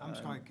 I'm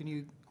sorry, can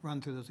you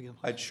run through those again,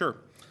 please? Sure.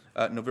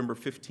 November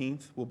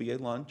 15th will be a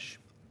lunch.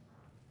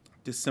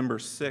 December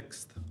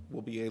 6th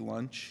will be a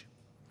lunch.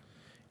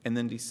 And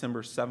then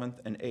December 7th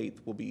and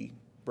 8th will be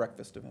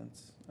breakfast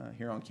events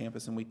here on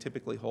campus, and we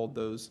typically hold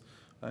those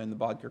in the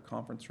Bodker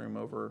conference room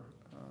over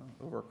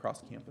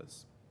across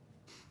campus.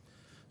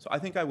 So I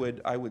think I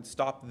would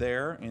stop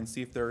there and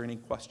see if there are any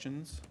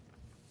questions.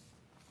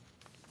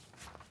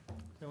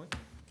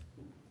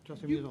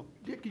 Trustee Musil.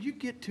 Could you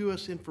get to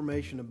us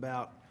information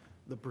about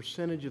the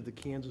percentage of the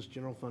Kansas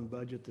general fund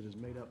budget that is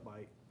made up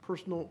by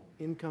personal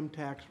income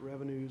tax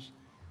revenues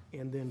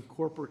and then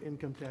corporate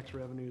income tax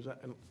revenues?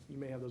 And you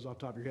may have those off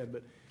the top of your head,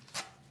 but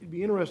it'd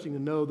be interesting to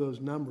know those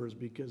numbers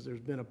because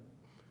there's been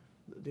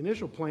the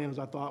initial plan, as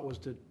I thought, was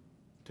to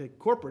take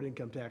corporate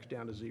income tax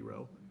down to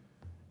zero.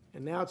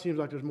 And now it seems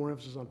like there's more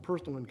emphasis on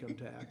personal income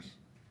tax.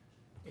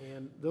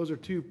 And those are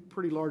two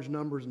pretty large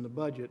numbers in the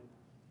budget.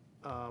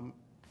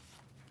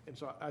 And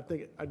so I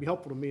think it'd be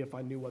helpful to me if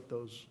I knew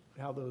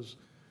how those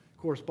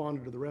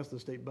corresponded to the rest of the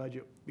state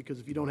budget, because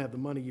if you don't have the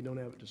money, you don't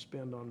have it to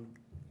spend on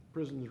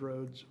prisons,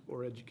 roads,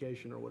 or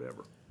education, or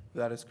whatever.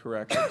 That is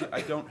correct.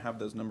 I don't have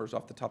those numbers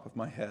off the top of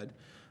my head.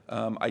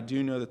 I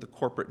do know that the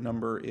corporate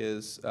number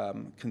is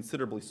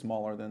considerably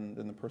smaller than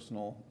the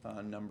personal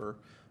number.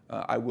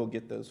 I will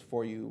get those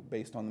for you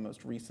based on the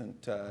most recent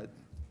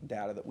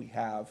data that we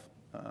have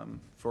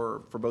for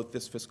both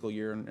this fiscal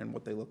year and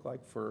what they look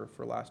like for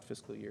last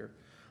fiscal year.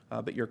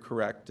 But you're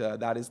correct.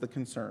 That is the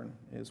concern,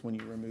 is when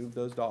you remove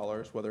those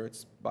dollars, whether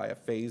it's by a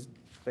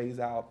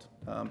phase-out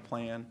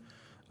plan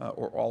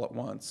or all at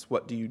once,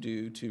 what do you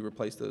do to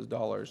replace those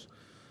dollars?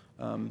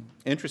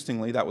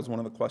 Interestingly, that was one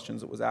of the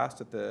questions that was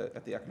asked at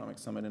the Economic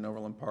Summit in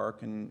Overland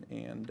Park, and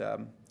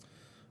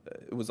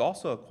it was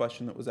also a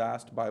question that was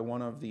asked by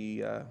one of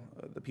the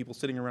people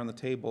sitting around the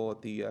table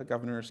at the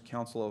Governor's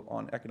Council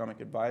on Economic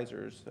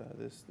Advisors,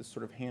 this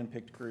sort of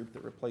hand-picked group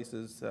that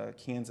replaces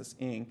Kansas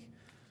Inc.,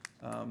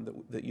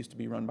 that used to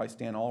be run by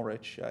Stan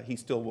Ulrich. He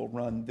still will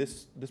run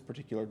this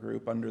particular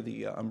group under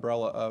the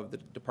umbrella of the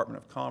Department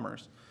of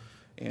Commerce.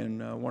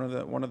 And one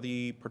of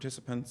the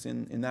participants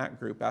in that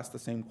group asked the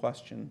same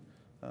question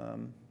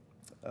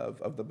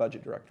of the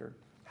budget director.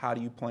 How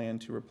do you plan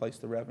to replace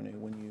the revenue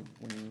when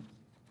you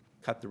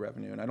cut the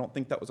revenue? And I don't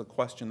think that was a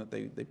question that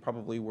they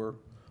probably were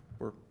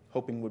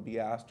hoping would be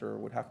asked or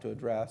would have to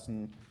address.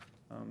 And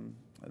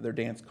their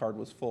dance card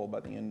was full by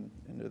the end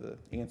of the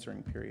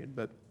answering period.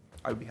 But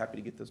I would be happy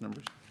to get those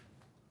numbers.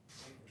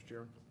 Mr.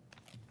 Chairman.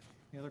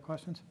 Any other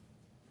questions?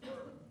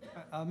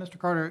 Mr.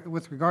 Carter,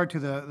 with regard to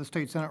the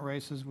state Senate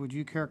races, would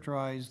you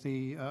characterize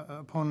the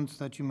opponents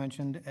that you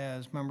mentioned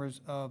as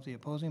members of the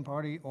opposing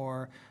party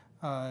or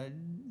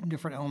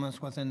different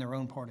elements within their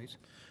own parties?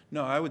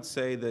 No, I would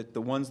say that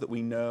the ones that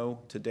we know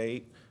to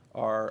date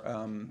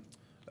are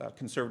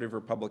conservative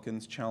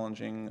Republicans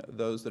challenging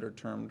those that are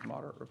termed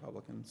moderate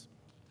Republicans.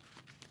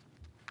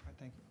 All right,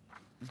 thank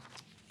you.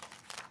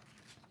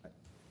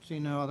 See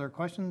no other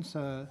questions?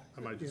 I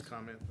might just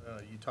comment,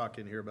 you talk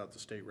in here about the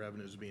state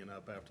revenues being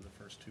up after the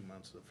first 2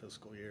 months of the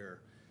fiscal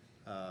year.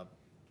 I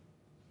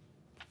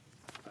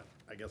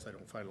guess I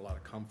don't find a lot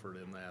of comfort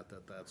in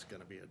that's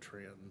going to be a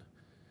trend.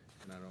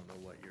 And I don't know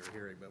what you're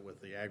hearing, but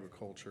with the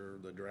agriculture,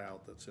 the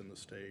drought that's in the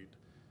state,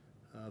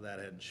 that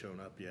hadn't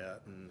shown up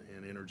yet,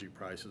 and energy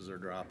prices are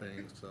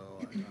dropping. So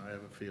I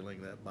have a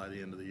feeling that by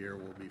the end of the year,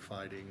 we'll be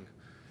fighting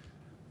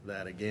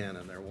that again,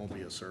 and there won't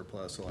be a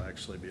surplus. It'll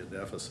actually be a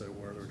deficit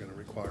where they're going to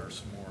require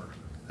some more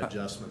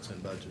adjustments in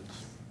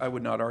budgets. I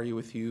would not argue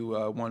with you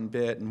one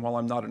bit, and while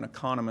I'm not an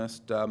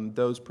economist,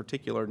 those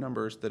particular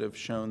numbers that have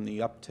shown the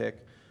uptick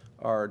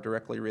are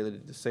directly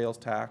related to sales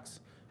tax,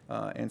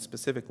 and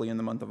specifically in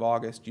the month of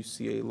August, you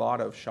see a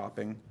lot of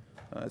shopping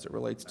as it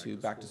relates to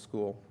back to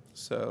school.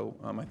 So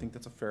I think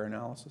that's a fair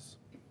analysis.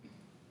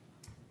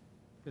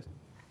 Yes.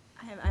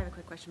 I have a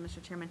quick question,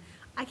 Mr. Chairman.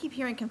 I keep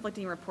hearing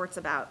conflicting reports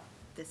about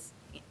this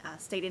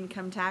state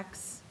income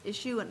tax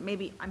issue, and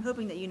maybe I'm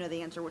hoping that you know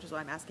the answer, which is why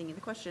I'm asking you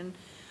the question.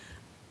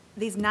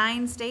 These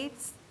 9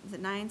 states, is it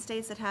 9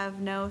 states that have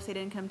no state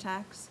income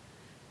tax?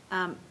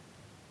 I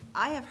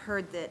have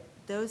heard that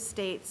those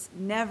states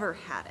never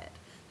had it,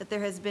 that there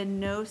has been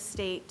no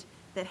state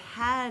that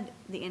had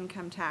the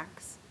income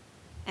tax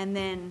and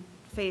then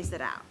phased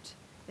it out.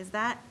 Is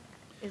that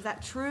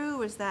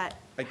true? Is that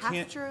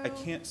half true? I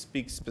can't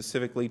speak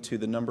specifically to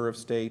the number of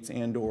states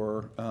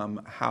and/or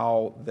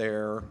how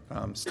their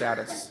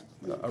status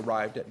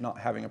arrived at not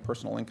having a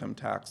personal income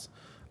tax.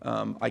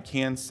 I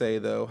can say,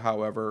 though,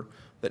 however,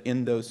 that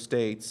in those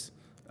states,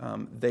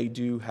 they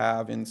do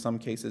have, in some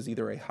cases,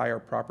 either a higher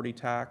property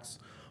tax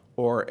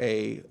or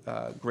a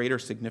greater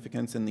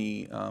significance in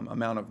the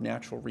amount of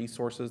natural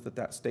resources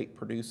that state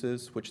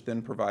produces, which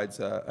then provides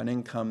an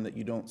income that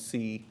you don't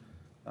see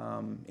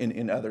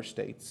in other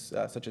states,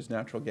 such as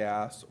natural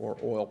gas or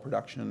oil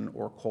production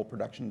or coal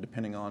production,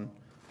 depending on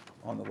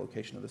the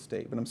location of the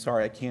state. But I'm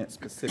sorry, I can't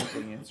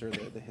specifically answer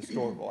the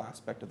historical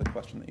aspect of the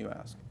question that you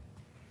asked.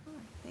 Oh,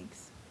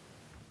 thanks.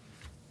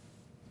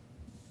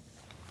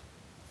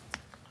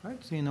 All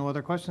right, seeing no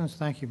other questions,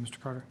 thank you, Mr.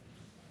 Carter.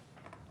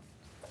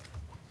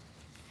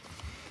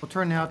 We'll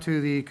turn now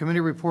to the committee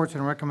reports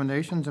and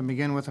recommendations and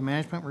begin with the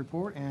management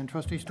report, and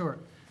Trustee Stewart.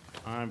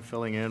 I'm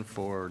filling in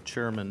for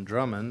Chairman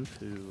Drummond,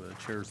 who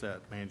chairs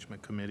that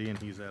management committee, and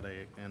he's at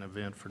an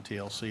event for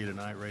TLC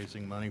tonight,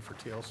 raising money for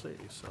TLC.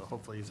 So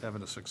hopefully he's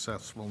having a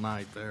successful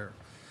night there.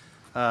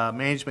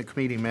 Management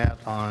committee met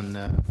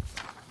on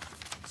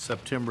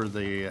September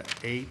the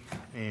 8th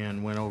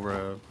and went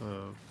over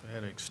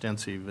had an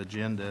extensive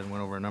agenda and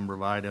went over a number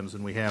of items,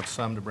 and we have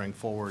some to bring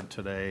forward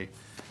tonight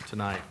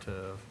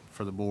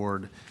for the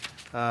board.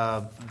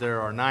 There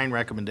are 9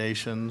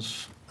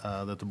 recommendations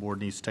that the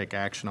board needs to take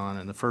action on,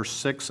 and the first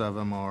 6 of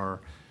them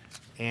are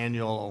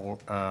annual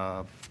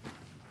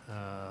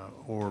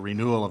or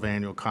renewal of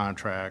annual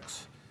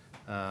contracts.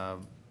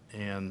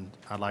 And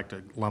I'd like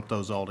to lump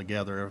those all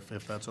together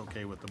if that's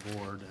okay with the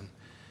board. And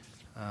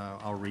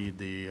I'll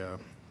read you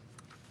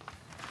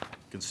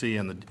can see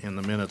in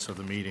the minutes of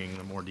the meeting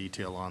the more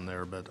detail on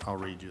there, but I'll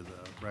read you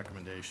the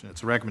recommendation.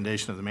 It's a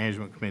recommendation of the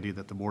Management Committee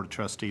that the Board of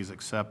Trustees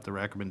accept the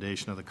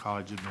recommendation of the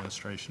college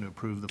administration to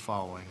approve the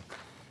following.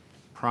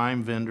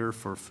 Prime vendor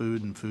for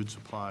food and food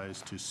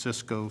supplies to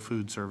Cisco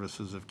Food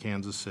Services of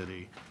Kansas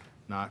City,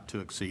 not to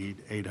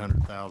exceed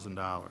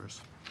 $800,000.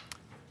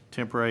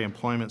 Temporary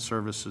employment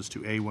services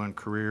to A1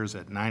 Careers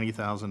at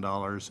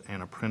 $90,000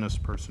 and apprentice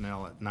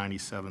personnel at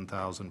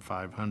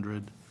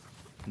 $97,500.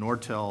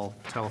 Nortel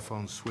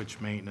telephone switch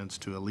maintenance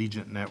to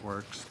Allegiant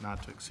Networks,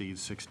 not to exceed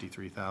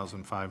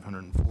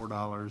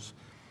 $63,504.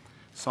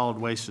 Solid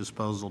waste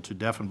disposal to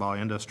Deffenbaugh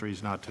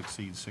Industries, not to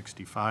exceed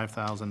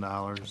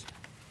 $65,000.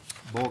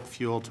 Bulk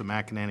fuel to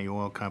McInerney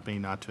Oil Company,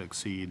 not to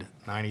exceed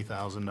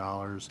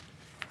 $90,000.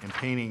 And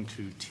painting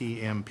to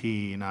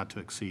TMP, not to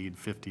exceed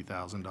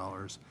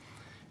 $50,000.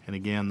 And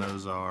again,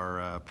 those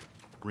are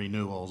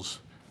renewals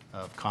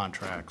of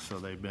contracts, so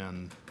they've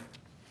been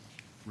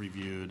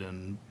reviewed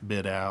and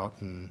bid out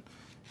and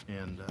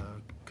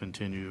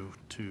continue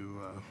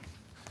to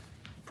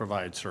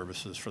provide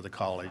services for the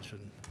college.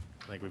 And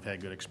I think we've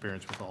had good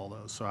experience with all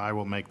those. So I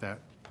will make that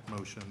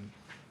motion.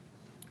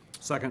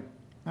 Second.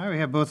 All right, we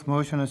have both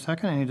motion and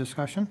second. Any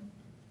discussion?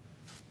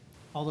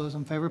 All those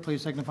in favor,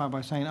 please signify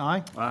by saying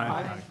aye.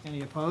 Aye.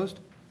 Any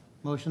opposed?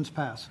 Motion's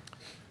pass.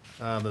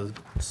 The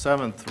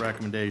 7th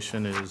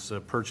recommendation is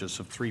a purchase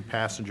of 3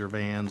 passenger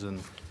vans,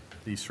 and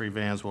these 3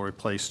 vans will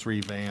replace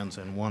 3 vans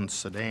and 1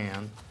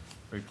 sedan.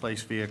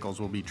 Replaced vehicles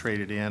will be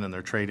traded in, and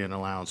their trade-in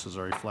allowances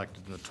are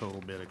reflected in the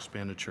total bid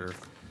expenditure.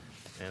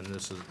 And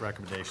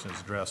recommendation is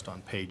addressed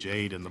on page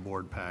 8 in the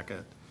board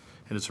packet.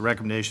 And it's a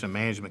recommendation of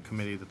Management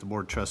Committee that the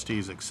Board of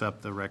Trustees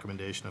accept the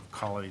recommendation of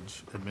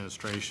college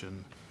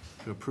administration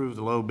to approve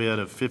the low bid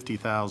of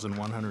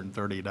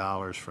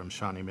 $50,130 from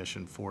Shawnee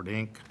Mission Ford,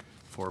 Inc.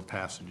 for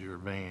passenger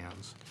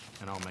vans.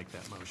 And I'll make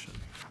that motion.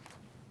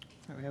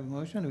 All right, we have a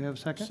motion. Do we have a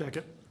second?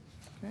 Second.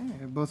 Okay, we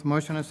have both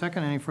motion and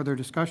second. Any further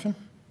discussion?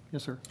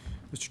 Yes, sir.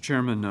 Mr.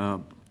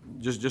 Chairman,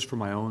 just for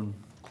my own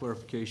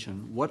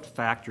clarification, what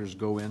factors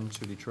go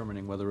into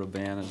determining whether a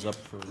van is up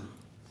for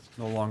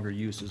no longer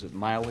use? Is it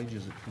mileage,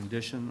 is it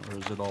condition, or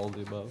is it all of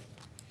the above?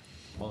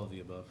 All of the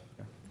above.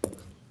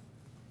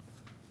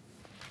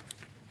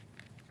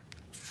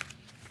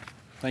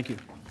 Thank you.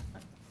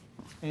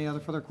 Any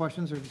other further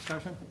questions or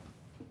discussion?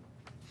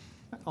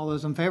 All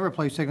those in favor,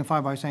 please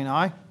signify by saying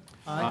aye.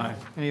 Aye.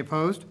 Any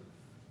opposed?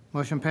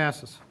 Motion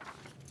passes.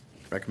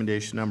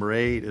 Recommendation number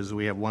 8 is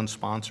we have 1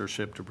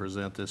 sponsorship to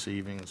present this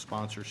evening. The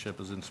sponsorship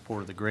is in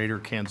support of the Greater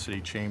Kansas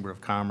City Chamber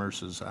of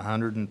Commerce's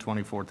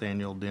 124th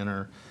Annual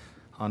Dinner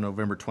on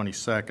November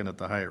 22nd at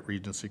the Hyatt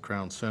Regency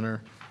Crown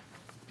Center.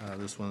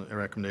 This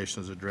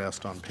recommendation is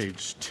addressed on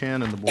page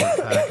 10 in the board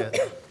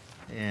packet.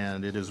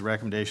 And it is a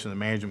recommendation of the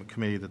Management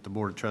Committee that the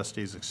Board of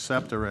Trustees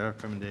accept the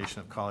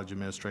recommendation of college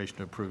administration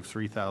to approve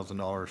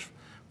 $3,000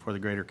 for the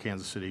Greater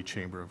Kansas City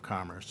Chamber of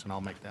Commerce. And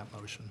I'll make that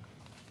motion.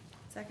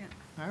 Second.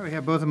 All right, we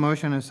have both a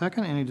motion and a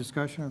second. Any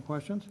discussion or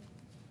questions?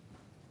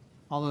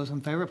 All those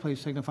in favor,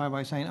 please signify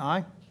by saying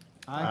aye.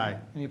 Aye.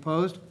 Any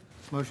opposed?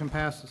 Motion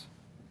passes.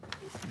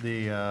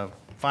 The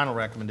final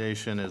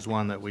recommendation is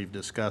one that we've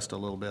discussed a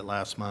little bit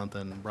last month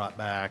and brought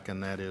back,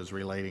 and that is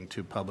relating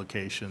to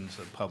publications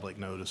and public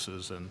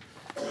notices, and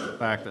the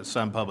fact that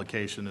some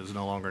publication is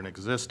no longer in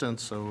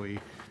existence, so we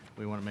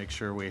want to make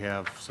sure we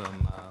have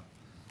some,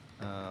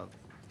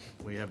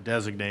 we have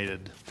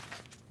designated,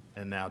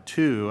 and now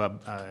 2,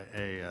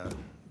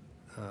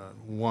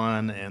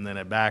 one and then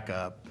a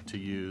backup to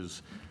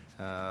use,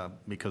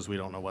 because we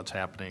don't know what's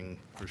happening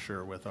for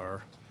sure with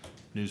our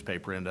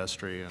newspaper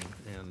industry,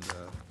 and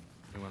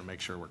we want to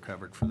make sure we're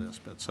covered for this.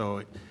 But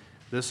so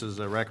this is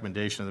a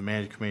recommendation of the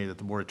Management Committee that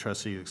the Board of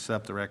Trustees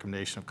accept the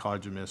recommendation of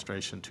college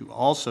administration to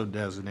also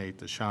designate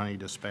the Shawnee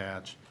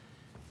Dispatch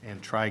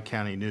and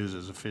Tri-County News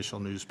as official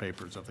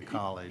newspapers of the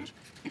college.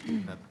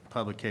 That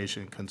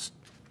publication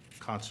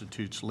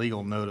constitutes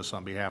legal notice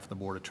on behalf of the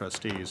Board of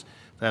Trustees.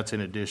 That's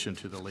in addition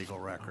to the legal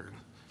record.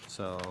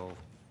 So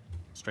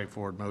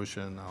straightforward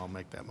motion. I'll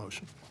make that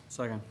motion.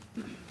 Second.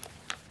 All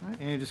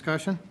right, any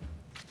discussion?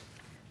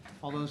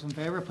 All those in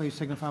favor, please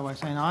signify by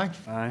saying aye.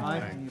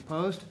 Aye. Any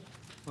opposed?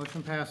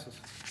 Motion passes.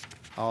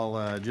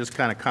 I'll just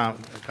kind of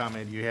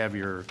comment, you have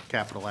your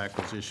capital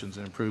acquisitions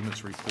and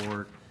improvements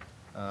report,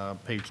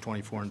 page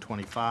 24 and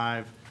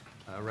 25.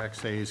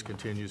 Rex Hayes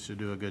continues to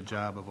do a good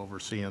job of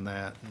overseeing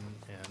that and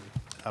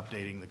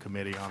updating the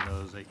committee on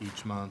those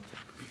each month.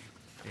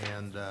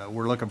 And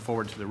we're looking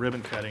forward to the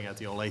ribbon cutting at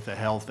the Olathe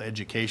Health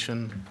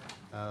Education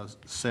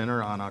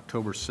Center on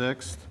October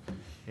 6th.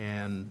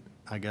 And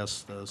I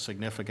guess the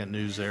significant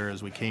news there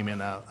is we came in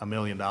 $1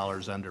 million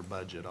under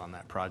budget on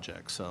that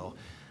project. So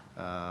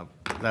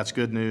that's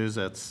good news.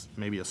 That's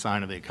maybe a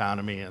sign of the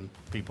economy, and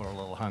people are a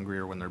little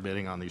hungrier when they're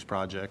bidding on these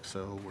projects,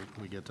 so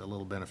we get a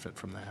little benefit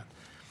from that.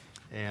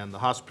 And the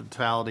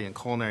Hospitality and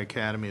Culinary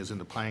Academy is in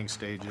the planning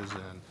stages,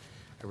 and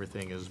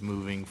everything is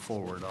moving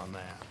forward on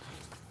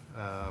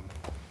that.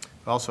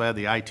 We also had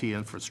the IT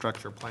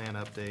infrastructure plan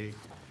update.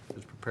 It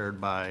was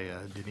prepared by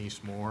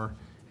Denise Moore,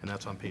 and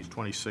that's on page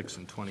 26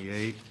 and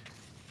 28.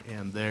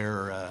 And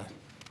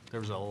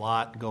there's a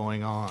lot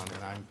going on,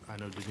 and I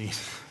know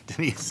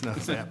Denise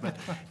knows that, but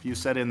if you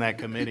sit in that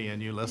committee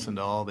and you listen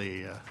to all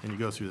the, and you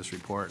go through this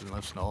report and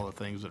listen to all the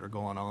things that are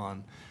going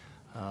on,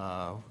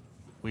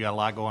 we got a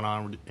lot going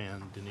on,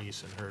 and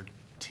Denise and her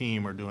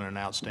team are doing an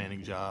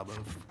outstanding job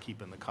of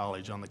keeping the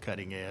college on the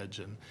cutting edge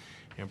and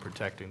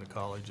protecting the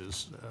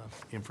college's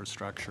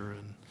infrastructure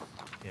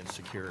and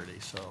security.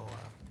 So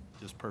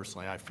just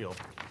personally, I feel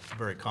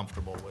very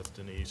comfortable with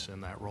Denise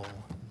in that role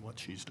and what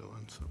she's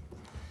doing. So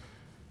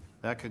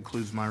that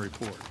concludes my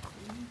report.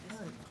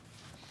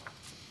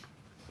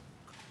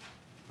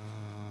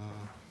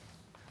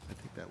 I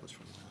think that was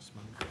from last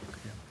month.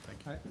 Yeah,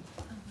 thank you.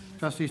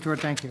 Trustee Stewart,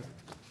 thank you.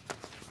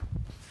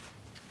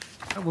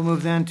 We'll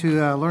move then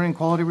to Learning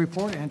Quality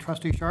Report, and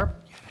Trustee Sharp.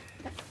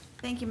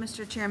 Thank you,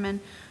 Mr.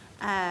 Chairman.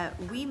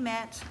 We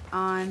met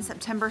on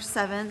September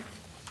 7th,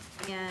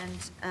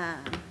 and I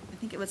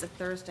think it was a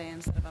Thursday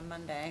instead of a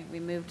Monday. We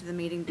moved the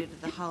meeting due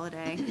to the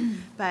holiday,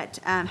 but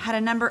had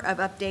a number of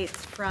updates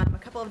from a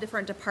couple of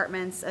different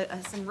departments,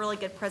 some really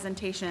good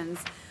presentations.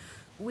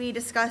 We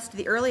discussed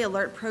the Early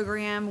Alert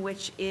Program,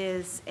 which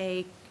is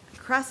a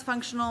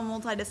cross-functional,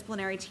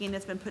 multidisciplinary team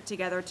that's been put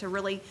together to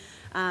really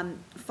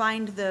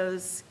find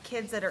those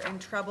kids that are in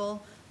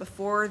trouble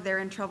before they're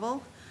in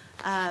trouble,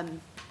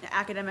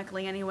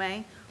 academically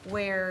anyway,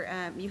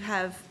 where you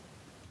have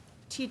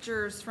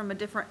teachers from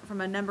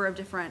a number of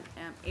different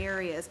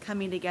areas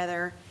coming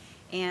together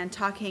and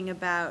talking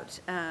about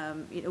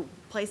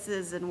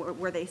places and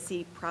where they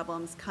see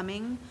problems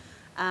coming,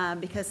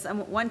 because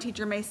one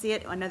teacher may see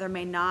it, another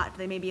may not.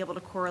 They may be able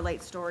to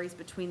correlate stories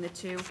between the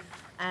two.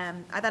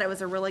 I thought it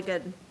was a really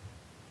good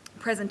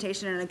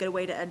presentation and a good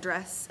way to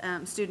address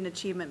student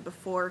achievement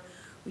before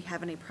we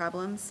have any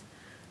problems.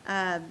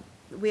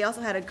 We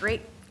also had a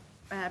great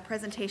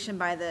presentation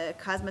by the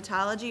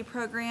cosmetology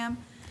program,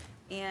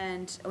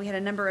 and we had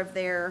a number of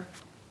their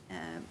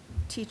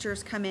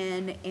teachers come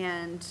in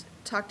and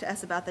talk to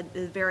us about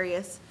the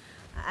various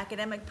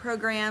academic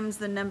programs,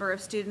 the number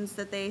of students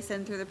that they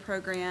send through the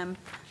program,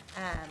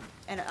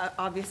 and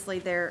obviously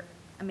their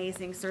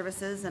amazing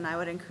services. And I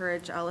would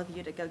encourage all of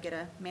you to go get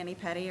a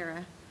mani-pedi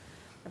or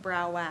a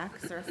brow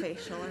wax or a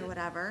facial or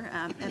whatever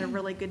at a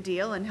really good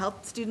deal and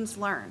help students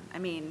learn. I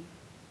mean,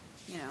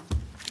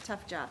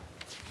 tough job.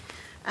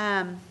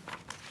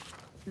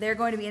 They're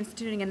going to be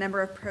instituting a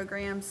number of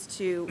programs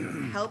to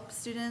help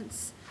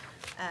students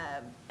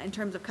in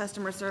terms of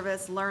customer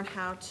service, learn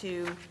how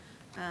to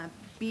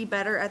be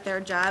better at their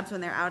jobs when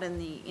they're out in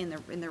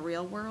the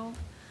real world.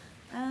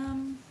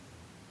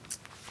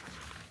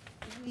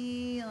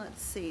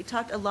 Let's see,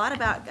 talked a lot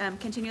about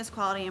continuous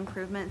quality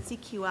improvement,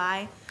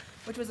 CQI,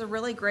 which was a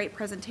really great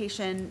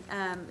presentation.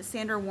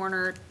 Sandra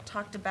Warner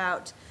talked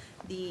about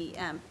the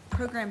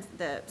programs,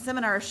 the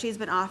seminars she's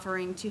been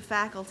offering to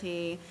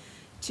faculty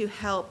to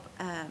help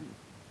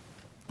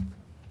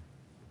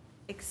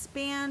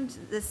expand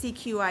the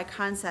CQI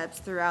concepts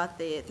throughout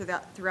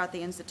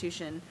the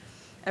institution,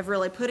 of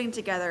really putting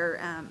together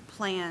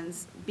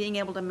plans, being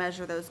able to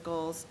measure those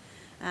goals,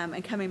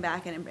 and coming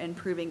back and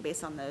improving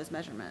based on those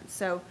measurements.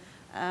 So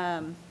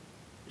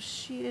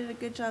she did a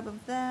good job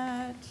of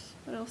that.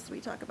 What else did we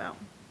talk about?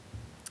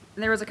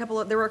 And there were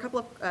a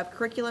couple of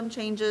curriculum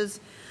changes.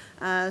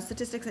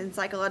 Statistics and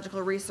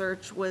psychological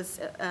research was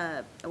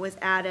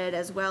added,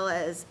 as well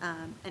as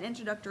an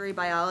introductory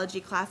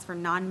biology class for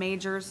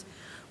non-majors,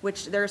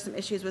 which there are some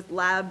issues with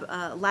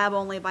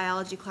lab-only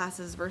biology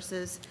classes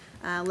versus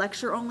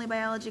lecture-only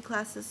biology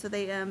classes. So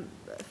they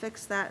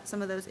fixed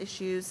some of those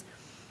issues.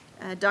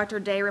 Dr.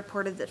 Day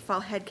reported that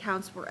fall head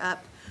counts were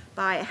up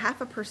by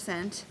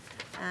 0.5%.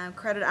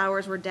 Credit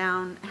hours were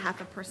down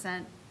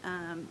 0.5%.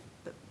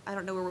 But I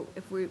don't know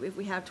if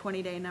we have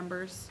 20-day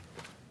numbers.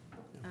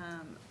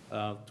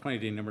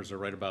 20-day numbers are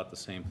right about the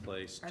same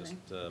place, just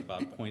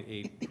about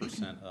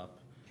 0.8% up,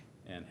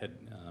 and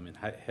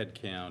head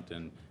count,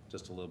 and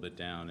just a little bit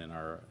down in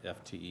our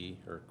FTE,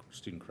 or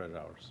student credit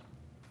hours.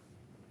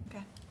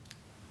 Okay.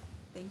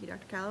 Thank you,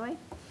 Dr. Callaway.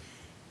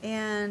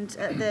 And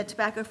the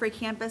Tobacco-Free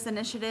Campus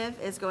Initiative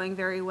is going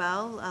very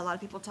well. A lot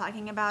of people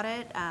talking about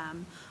it.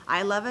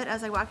 I love it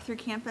as I walk through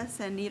campus,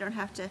 and you don't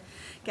have to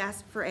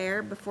gasp for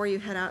air before you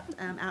head out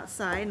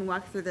outside and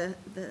walk through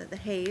the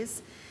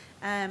haze.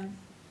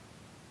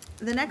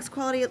 The next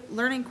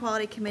Learning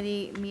Quality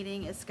Committee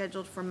meeting is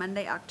scheduled for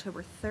Monday,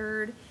 October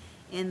 3rd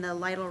in the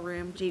Lytle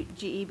Room,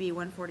 GEB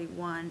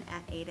 141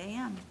 at 8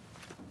 a.m.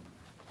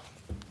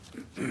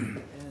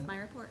 My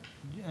report.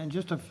 And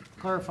just to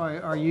clarify,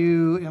 are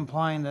you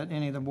implying that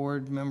any of the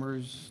board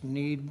members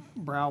need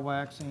brow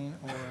waxing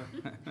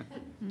or?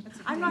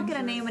 I'm not going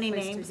to name any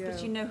names,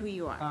 but you know who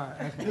you are. All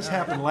right, okay. This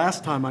happened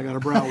last time I got a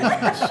brow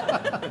wax.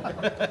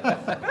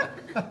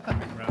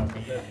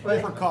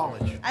 For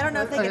college. I don't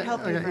know if they can Okay,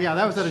 help you. okay, yeah,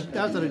 that was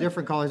at a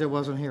different college that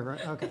wasn't here,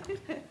 right? Okay.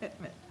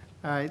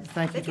 All right,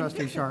 thank you, They can trustee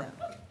fix it, Sharp.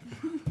 though.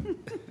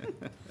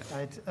 All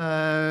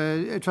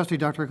right, trustee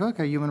Dr. Cook,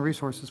 Human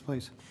Resources,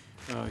 please.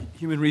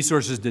 Human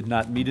Resources did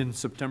not meet in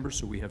September,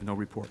 so we have no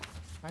report.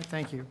 All right,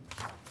 thank you.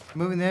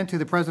 Moving then to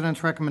the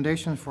president's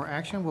recommendations for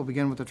action, we'll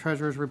begin with the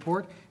treasurer's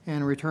report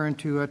and return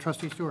to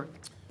trustee Stewart.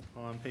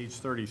 On page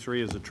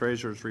 33 is the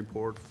treasurer's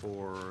report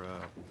for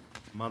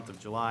month of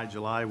July.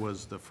 July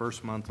was the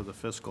first month of the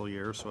fiscal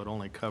year, so it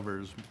only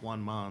covers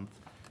 1 month.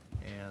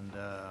 And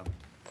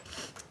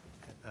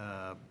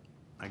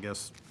I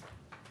guess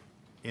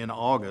in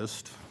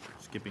August,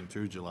 skipping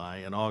through July,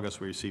 in August,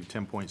 we received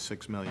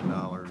 $10.6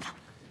 million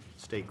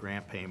state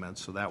grant payments,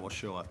 so that will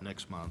show up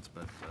next month,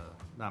 but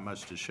not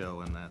much to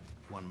show in that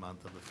 1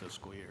 month of the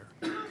fiscal year.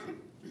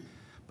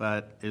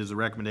 But it is the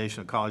recommendation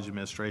of college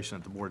administration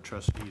that the board of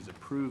trustees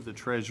approve the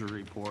treasury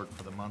report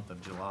for the month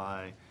of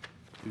July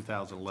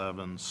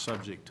 2011,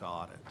 subject to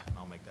audit. And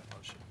I'll make that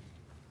motion.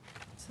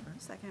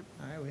 Second.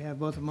 All right, we have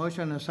both a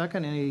motion and a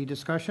second. Any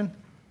discussion?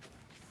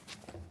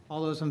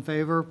 All those in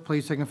favor,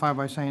 please signify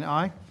by saying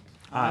aye.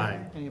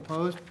 Aye. Any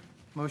opposed?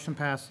 Motion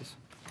passes.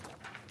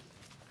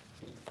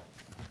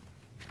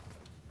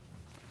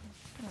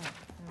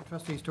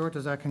 Trustee Stewart,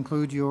 does that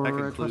conclude your? That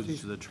concludes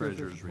trustees- the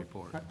treasurer's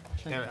report. Right,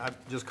 thank And you. I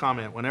just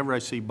comment, whenever I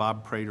see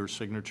Bob Prater's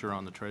signature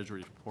on the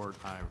treasury report,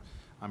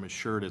 I'm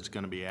assured it's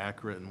going to be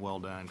accurate and well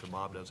done, because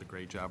Bob does a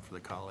great job for the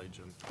college,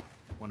 and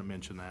want to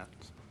mention that.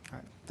 All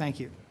right, thank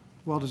you.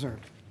 Well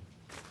deserved.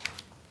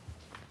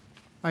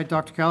 All right,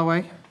 Dr.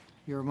 Callaway,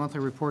 your monthly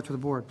report to the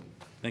board.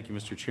 Thank you,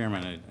 Mr.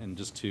 Chairman, and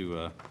just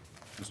to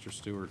Mr.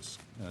 Stewart's,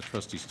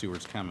 trustee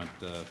Stewart's comment,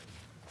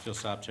 Joe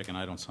Sopcich and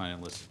I don't sign it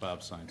unless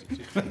Bob signs it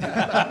too.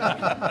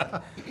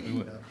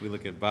 We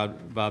look at,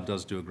 Bob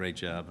does do a great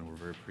job, and we're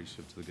very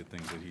appreciative to the good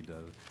things that he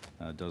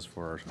does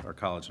for our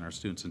college and our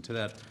students. And to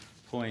that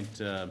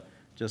point,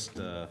 just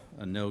a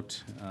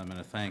note and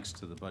a thanks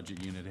to the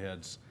budget unit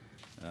heads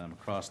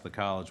across the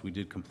college. We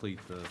did complete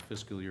the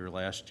fiscal year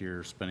last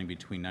year, spending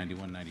between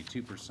 91% and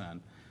 92%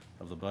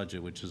 of the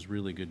budget, which is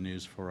really good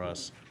news for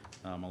us,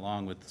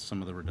 along with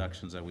some of the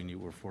reductions that we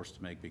were forced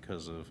to make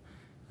because of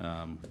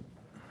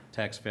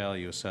tax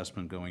value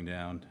assessment going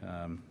down.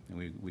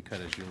 And we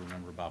cut, as you'll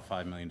remember, about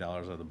 $5 million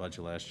out of the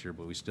budget last year,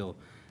 but we still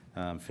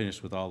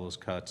finished with all those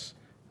cuts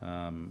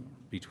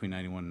between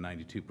 91% and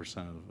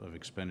 92% of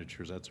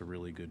expenditures. That's a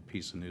really good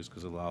piece of news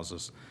because it allows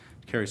us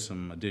to carry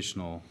some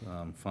additional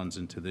funds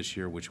into this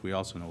year, which we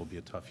also know will be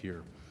a tough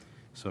year.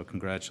 So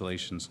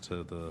congratulations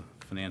to the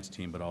finance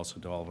team, but also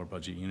to all of our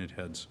budget unit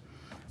heads.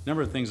 A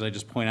number of things I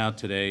just point out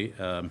today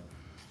for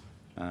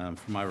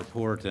my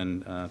report,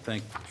 and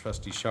thank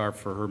Trustee Sharp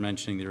for her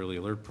mentioning the Early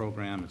Alert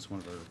Program. It's one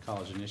of the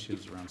college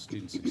initiatives around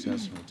student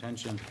success and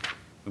retention.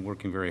 Been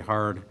working very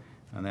hard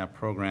on that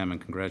program,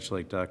 and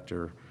congratulate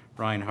Dr.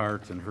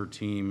 Reinhardt and her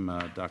team,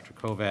 Dr.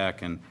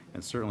 Kovac, and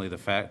certainly the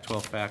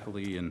 12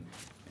 faculty and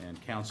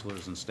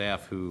counselors and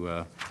staff who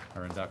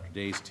are in Dr.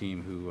 Day's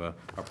team, who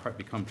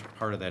become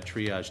part of that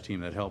triage team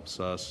that helps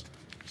us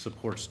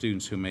support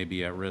students who may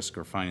be at risk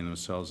or finding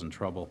themselves in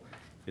trouble.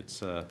 It's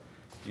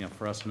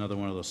for us, another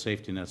one of those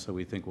safety nets that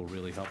we think will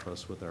really help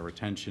us with our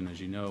retention. As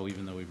you know,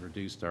 even though we've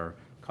reduced our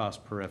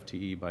cost per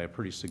FTE by a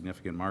pretty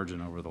significant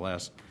margin over the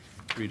last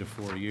 3 to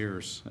 4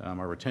 years,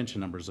 our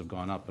retention numbers have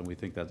gone up, and we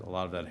think that a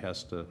lot of that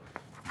has to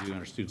do, and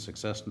our student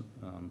success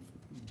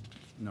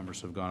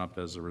numbers have gone up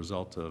as a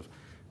result of,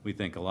 we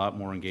think, a lot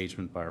more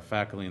engagement by our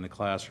faculty in the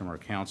classroom, our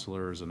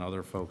counselors, and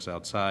other folks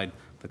outside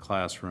the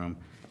classroom,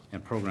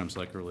 and programs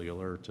like Early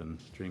Alert and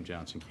Dream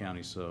Johnson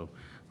County. So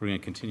we're going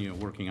to continue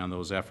working on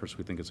those efforts.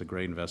 We think it's a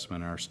great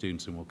investment in our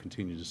students, and we'll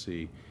continue to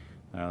see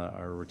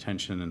our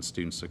retention and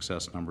student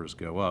success numbers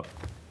go up.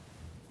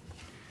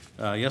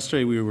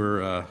 Yesterday, we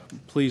were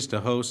pleased to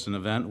host an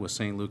event with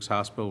St. Luke's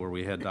Hospital where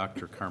we had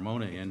Dr.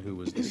 Carmona in, who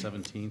was the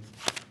 17th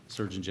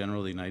Surgeon General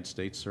of the United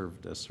States,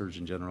 served as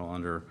Surgeon General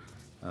under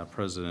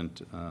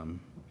President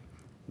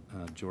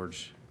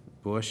George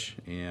Bush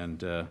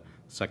and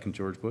second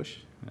George Bush,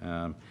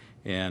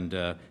 and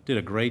did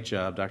a great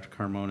job. Dr.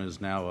 Carmona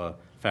is now a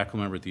faculty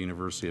member at the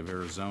University of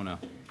Arizona,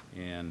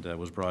 and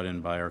was brought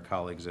in by our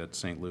colleagues at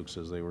St. Luke's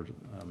as they were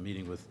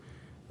meeting with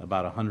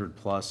about 100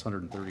 plus,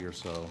 130 or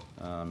so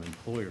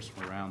employers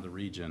from around the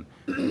region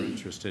who are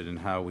interested in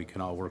how we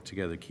can all work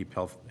together to keep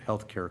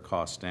healthcare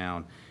costs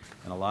down,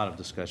 and a lot of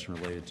discussion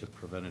related to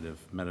preventative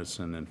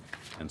medicine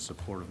and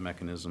supportive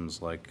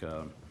mechanisms like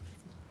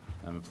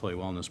employee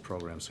wellness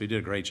programs. So he did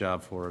a great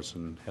job for us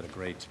and had a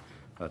great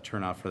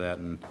turnout for that,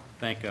 and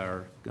thank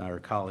our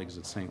colleagues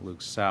at St.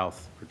 Luke's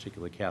South,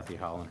 particularly Kathy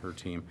Hall and her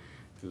team,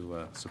 who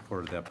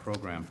supported that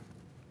program.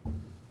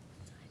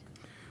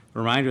 A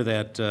reminder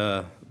that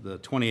the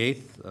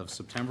 28th of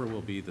September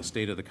will be the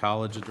State of the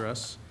College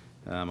address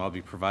I'll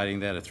be providing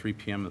that at 3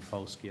 p.m. at the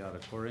Polsky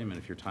Auditorium, and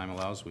if your time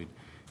allows, we'd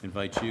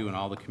invite you and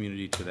all the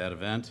community to that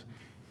event.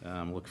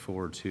 Look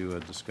forward to a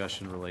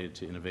discussion related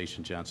to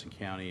Innovation Johnson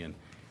County,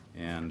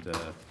 and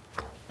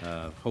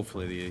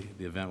hopefully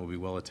the event will be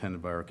well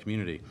attended by our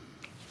community.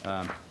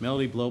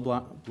 Melody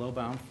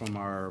Blowbaum from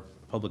our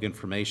Public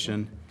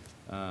Information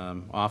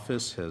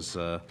Office has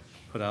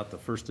put out the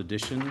first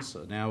editions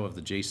now of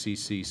the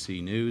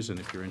JCCC News, and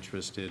if you're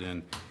interested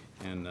in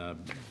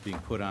being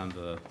put on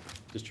the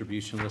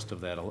distribution list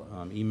of that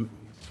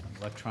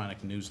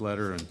electronic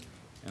newsletter and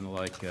the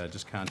like,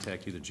 just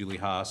contact either Julie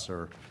Haas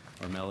or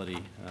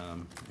Melody,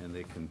 and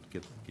they can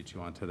get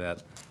you onto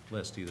that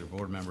list, either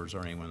board members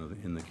or anyone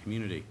in the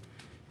community.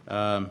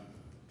 Had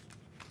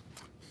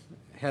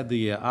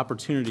the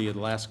opportunity in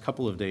the last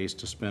couple of days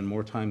to spend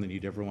more time than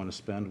you'd ever want to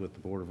spend with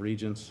the Board of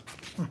Regents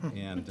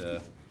and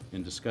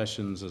in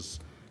discussions as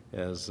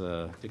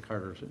Dick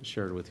Carter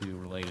shared with you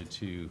related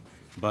to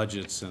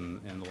budgets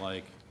and the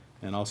like,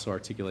 and also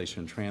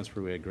articulation and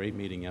transfer. We had a great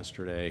meeting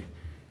yesterday,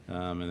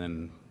 and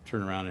then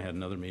turned around and had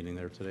another meeting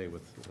there today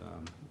with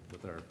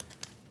our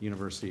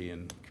university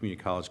and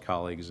community college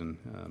colleagues. And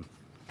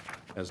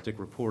as Dick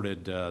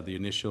reported, the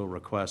initial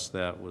request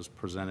that was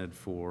presented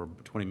for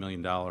 $20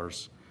 million,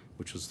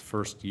 which was the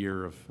first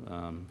year of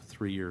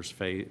 3 years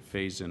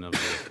phase-in of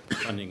the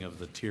funding of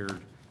the tiered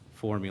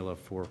formula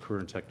for career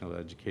and technical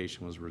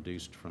education, was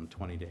reduced from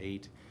 20 to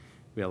 8.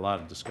 We had a lot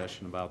of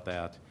discussion about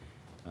that.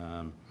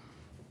 And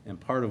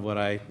part of what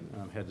I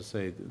had to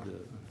say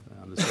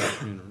this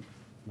afternoon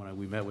when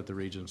we met with the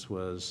regents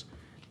was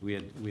we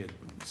had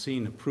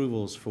seen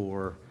approvals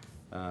for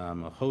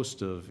a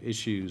host of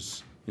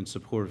issues in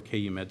support of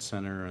KU Med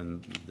Center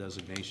and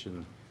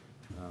designation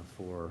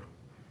for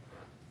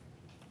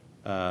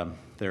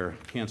their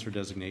cancer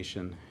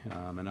designation,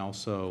 and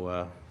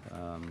also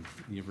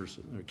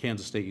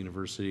Kansas State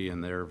University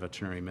and their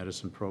veterinary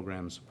medicine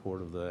program in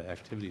support of the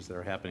activities that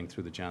are happening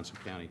through the Johnson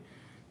County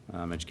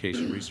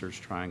Education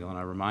Research Triangle. And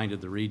I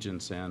reminded the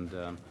regents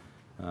and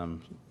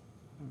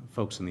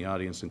folks in the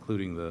audience,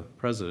 including the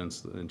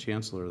presidents and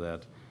chancellor,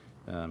 that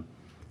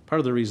part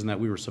of the reason that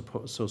we were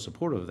so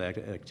supportive of that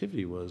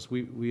activity was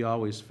we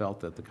always felt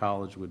that the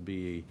college would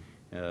be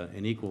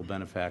an equal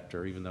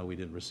benefactor, even though we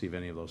didn't receive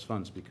any of those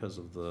funds, because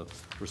of the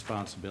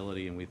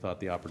responsibility, and we thought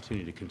the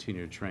opportunity to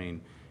continue to train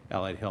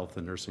allied health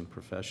and nursing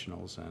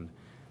professionals. And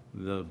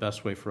the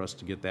best way for us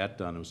to get that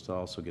done was to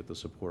also get the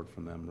support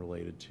from them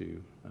related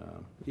to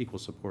equal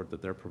support that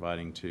they're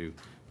providing to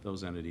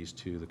those entities,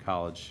 to the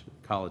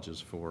colleges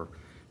for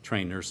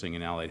trained nursing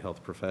and allied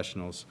health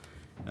professionals.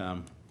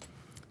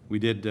 We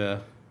did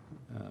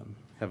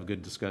have a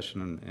good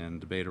discussion and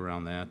debate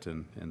around that,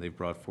 and they've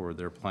brought forward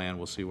their plan.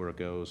 We'll see where it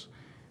goes.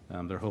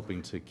 They're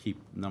hoping to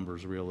keep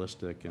numbers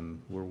realistic,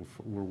 and we're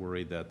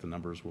worried that the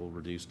numbers will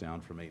reduce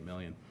down from $8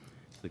 million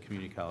to the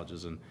community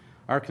colleges. And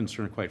our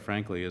concern, quite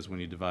frankly, is when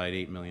you divide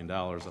 $8 million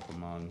up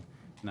among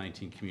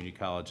 19 community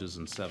colleges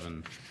and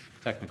 7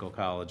 technical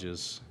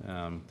colleges,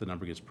 the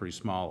number gets pretty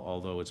small,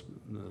 although it's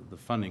the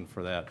funding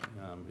for that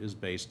is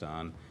based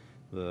on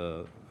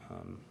the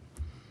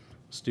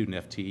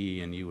student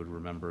FTE, and you would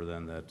remember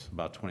then that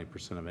about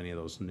 20% of any of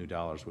those new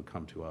dollars would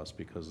come to us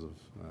because of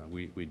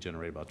we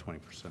generate about 20%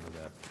 of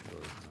that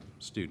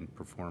student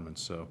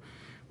performance. So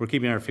we're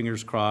keeping our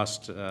fingers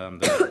crossed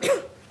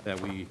that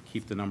we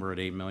keep the number at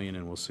 8 million,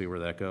 and we'll see where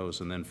that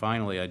goes. And then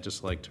finally, I'd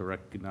just like to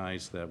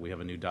recognize that we have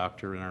a new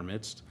doctor in our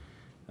midst.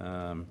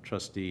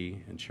 Trustee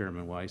and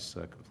Chairman Weiss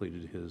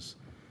completed his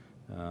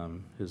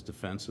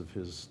defense of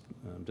his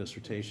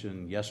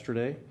dissertation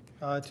yesterday.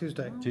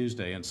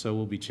 Tuesday, and so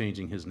we'll be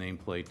changing his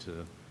nameplate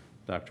to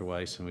Dr.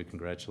 Weiss, and we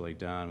congratulate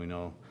Don. We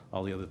know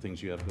all the other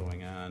things you have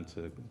going on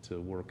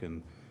to work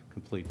and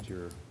complete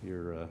your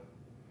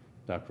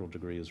doctoral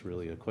degree is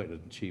really quite an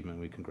achievement.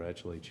 We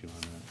congratulate you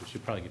on that. We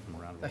should probably give him a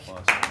round of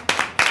applause.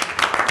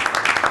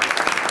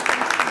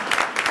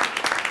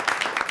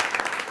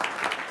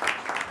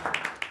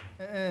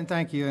 And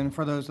thank you. And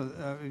for those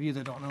of you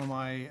that don't know,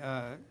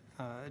 my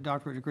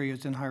doctorate degree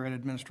is in higher ed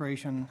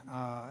administration,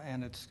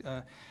 and it's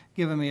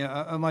given me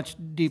a much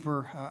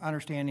deeper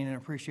understanding and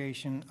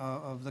appreciation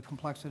of the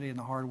complexity and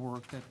the hard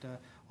work that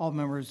all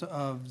members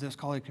of this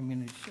college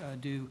community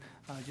do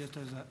just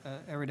as an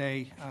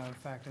everyday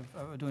fact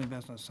of doing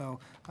business. So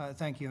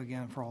thank you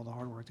again for all the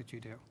hard work that you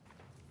do.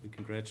 We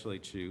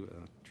congratulate you,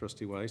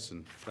 Trustee Weiss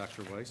and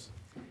Dr. Weiss.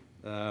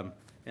 And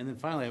then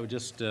finally, I would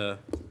just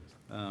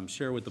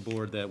share with the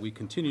board that we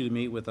continue to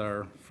meet with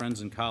our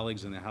friends and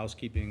colleagues in the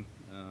housekeeping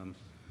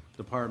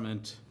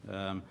department.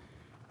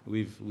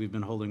 We've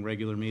been holding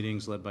regular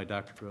meetings led by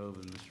Dr. Grove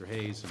and Mr.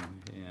 Hayes,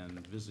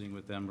 and visiting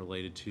with them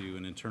related to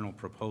an internal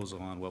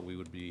proposal on what we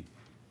would be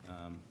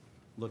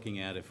looking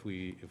at if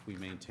we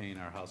maintain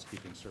our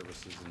housekeeping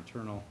services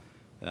internal.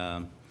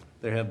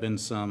 There have been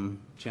some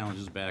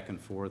challenges back and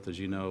forth. As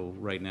you know,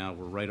 right now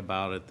we're right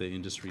about at the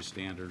industry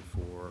standard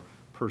for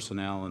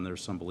personnel, and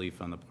there's some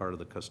belief on the part of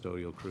the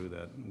custodial crew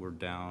that we're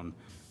down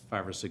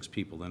 5 or 6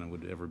 people than it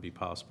would ever be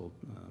possible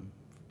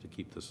to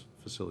keep this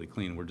facility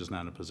clean. We're just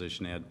not in a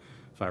position to add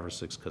 5 or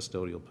 6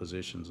 custodial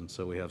positions. And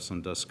so we have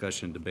some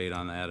discussion, debate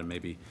on that, and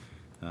maybe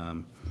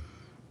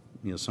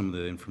some of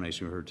the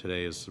information we heard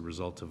today is the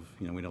result of,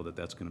 we know that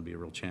that's going to be a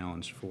real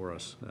challenge for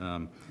us.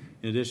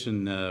 In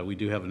addition, we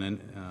do have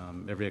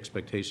every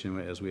expectation,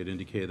 as we had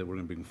indicated, that we're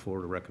going to bring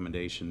forward a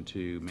recommendation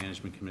to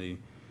Management Committee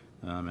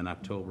in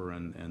October,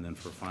 and then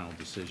for a final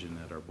decision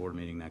at our board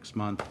meeting next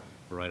month.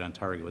 We're right on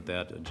target with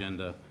that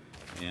agenda.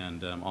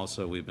 And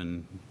also, we've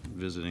been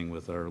visiting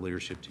with our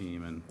leadership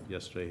team, and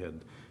yesterday had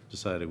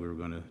decided we were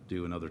going to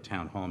do another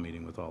town hall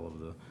meeting with all of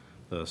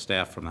the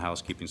staff from the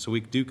housekeeping. So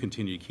we do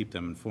continue to keep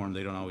them informed.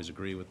 They don't always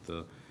agree with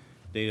the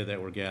data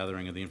that we're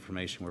gathering and the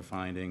information we're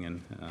finding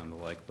and the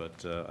like,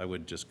 but I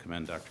would just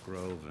commend Dr.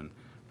 Grove and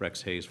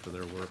Rex Hayes for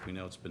their work. We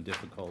know it's been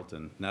difficult,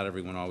 and not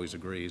everyone always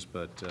agrees,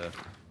 but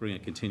we're going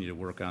to continue to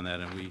work on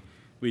that, and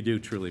we do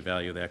truly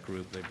value that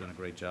group. They've done a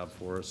great job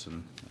for us,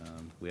 and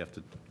we have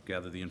to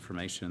gather the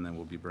information, and then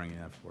we'll be bringing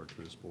that forward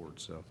to this board.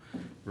 So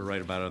we're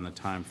right about on the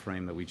time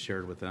frame that we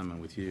shared with them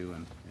and with you,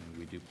 and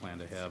we do plan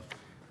to have,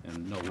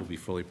 and know we'll be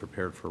fully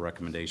prepared for a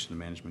recommendation to the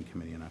Management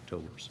Committee in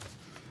October. So,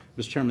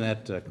 Mr. Chairman,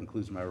 that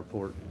concludes my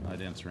report.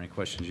 I'd answer any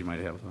questions you might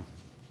have, though.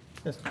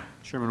 Yes.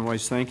 Chairman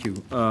Weiss, thank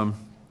you.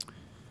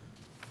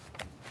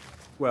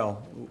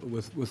 Well,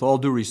 with all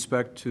due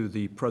respect to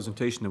the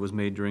presentation that was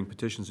made during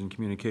Petitions and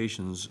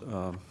Communications,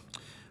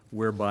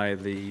 whereby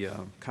the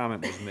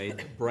comment was made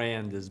that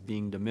brand is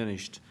being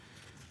diminished,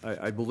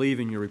 I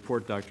believe in your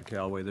report, Dr.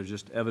 Callaway, there's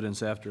just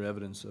evidence after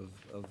evidence of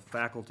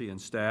faculty and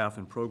staff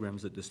and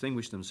programs that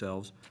distinguish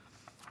themselves.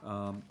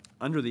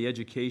 Under the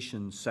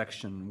education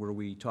section where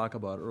we talk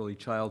about early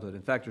childhood,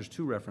 in fact, there's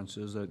 2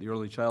 references. The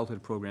early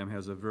childhood program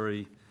has a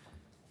very,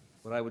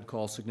 what I would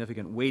call,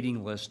 significant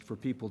waiting list for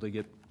people to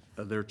get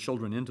their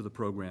children into the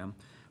program.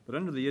 But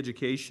under the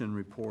education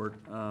report,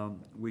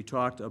 we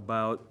talked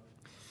about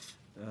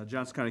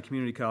Johnson County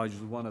Community College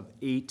was one of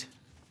 8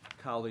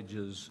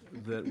 colleges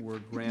that were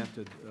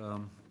granted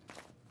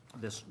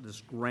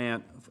this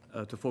grant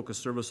to focus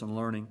service and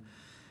learning,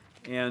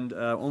 and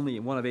only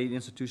one of 8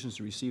 institutions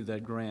to receive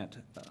that grant.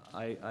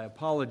 I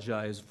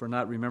apologize for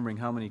not remembering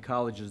how many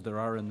colleges there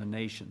are in the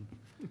nation,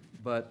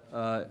 but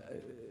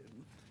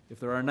if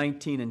there are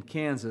 19 in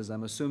Kansas,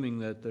 I'm assuming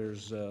that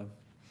there's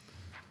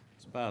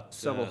it's about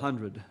several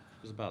hundred.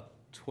 There's about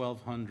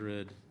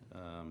 1,200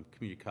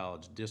 community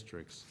college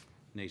districts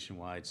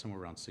nationwide, somewhere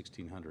around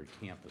 1,600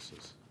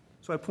 campuses.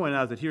 So I point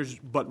out that here's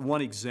but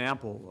one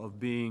example of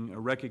being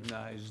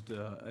recognized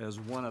as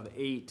one of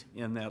 8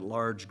 in that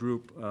large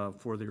group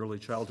for the early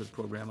childhood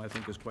program, I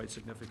think is quite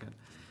significant.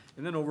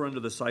 And then over under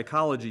the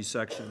psychology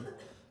section,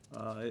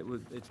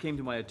 it came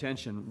to my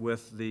attention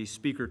with the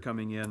speaker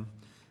coming in,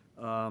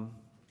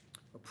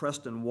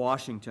 Preston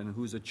Washington,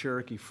 who's a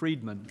Cherokee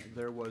freedman.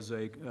 There was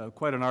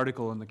quite an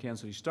article in the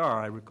Kansas City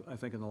Star, I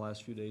think in the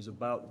last few days,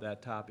 about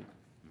that topic.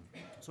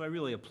 So I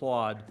really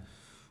applaud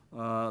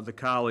the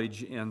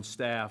college and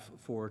staff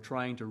for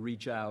trying to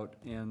reach out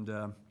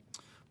and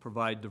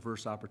provide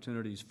diverse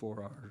opportunities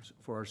for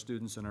our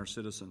students and our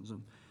citizens.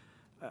 And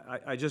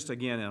I just,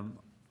 again,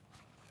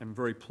 am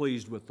very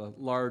pleased with the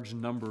large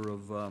number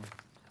of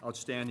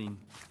outstanding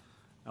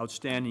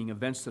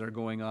events that are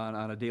going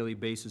on a daily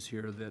basis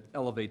here that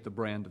elevate the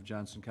brand of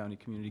Johnson County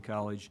Community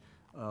College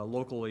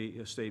locally,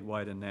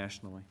 statewide, and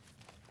nationally.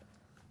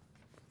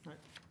 All right.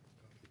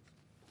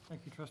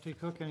 Thank you, Trustee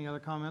Cook. Any other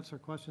comments or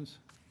questions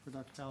for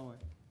Dr. Callaway?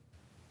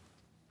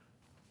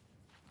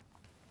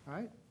 All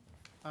right.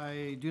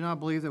 I do not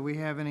believe that we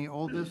have any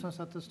old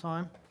business at this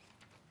time.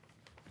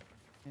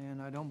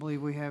 And I don't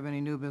believe we have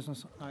any new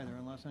business either,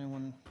 unless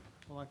anyone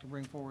would like to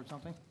bring forward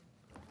something.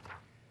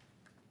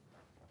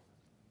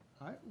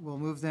 All right, we'll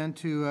move then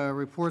to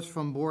reports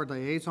from board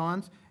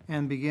liaisons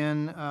and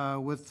begin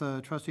with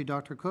Trustee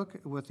Dr. Cook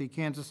with the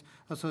Kansas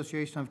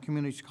Association of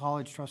Community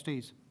College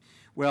Trustees.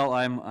 Well,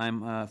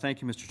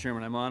 thank you, Mr.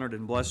 Chairman. I'm honored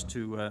and blessed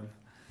to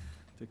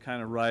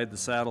kind of ride the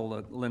saddle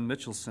that Lynn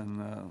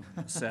Mitchelson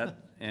set.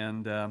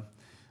 And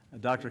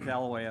Dr.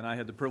 Callaway and I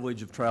had the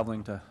privilege of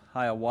traveling to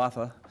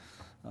Hiawatha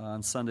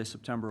on Sunday,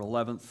 September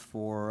 11th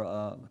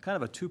for kind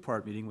of a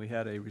 2-part meeting. We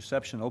had a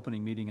reception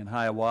opening meeting in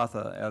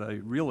Hiawatha at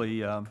a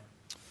really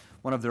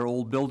one of their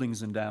old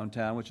buildings in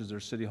downtown, which is their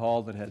city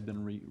hall that had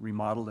been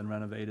remodeled and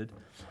renovated.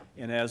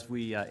 And as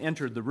we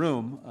entered the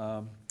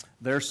room,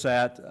 there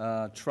sat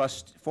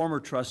former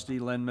trustee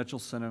Lynn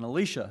Mitchelson and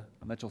Alicia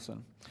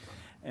Mitchelson.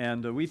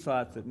 And we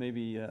thought that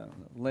maybe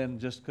Lynn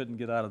just couldn't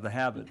get out of the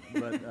habit,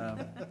 but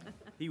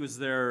he was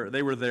there.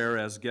 They were there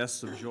as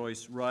guests of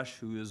Joyce Rush,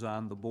 who is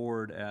on the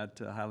board at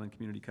Highland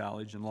Community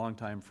College and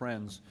longtime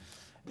friends,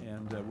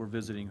 and we're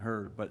visiting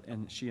her.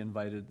 And she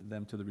invited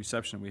them to the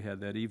reception we had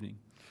that evening.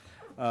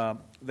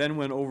 Then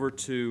went over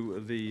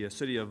to the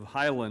city of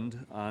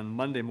Highland on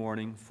Monday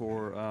morning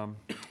for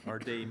our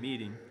day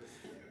meeting.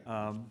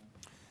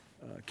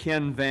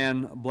 Ken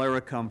Van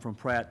Blaricum from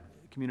Pratt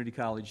Community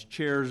College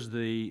chairs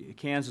the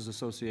Kansas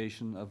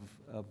Association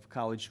of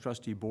College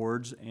Trustee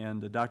Boards,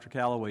 and Dr.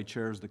 Callaway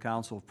chairs the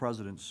Council of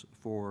Presidents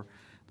for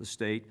the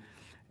state.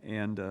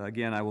 And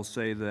again, I will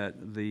say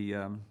that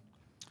the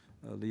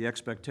the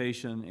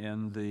expectation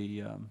and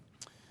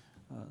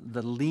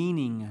the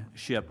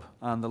leaning-ship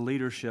on the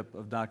leadership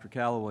of Dr.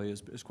 Callaway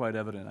is quite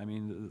evident. I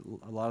mean,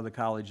 a lot of the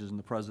colleges and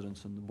the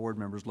presidents and the board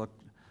members look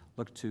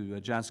to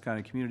Johnson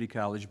County Community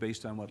College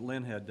based on what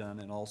Lynn had done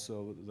and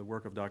also the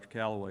work of Dr.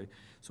 Callaway.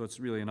 So it's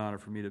really an honor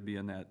for me to be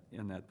in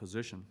that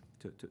position,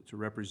 to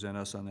represent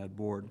us on that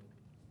board.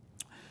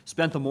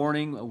 Spent the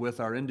morning with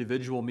our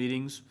individual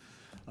meetings.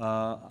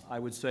 I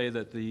would say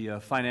that the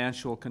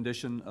financial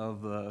condition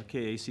of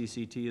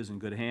KACCT is in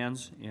good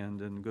hands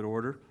and in good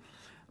order.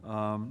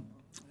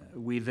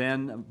 We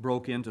then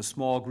broke into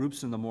small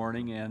groups in the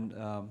morning, and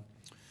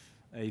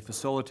a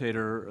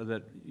facilitator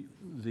that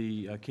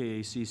the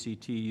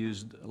KACCT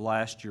used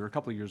last year, a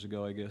couple of years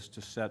ago, I guess,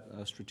 to set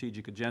a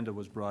strategic agenda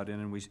was brought in,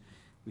 and we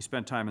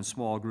spent time in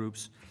small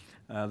groups.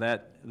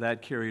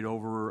 That carried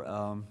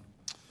over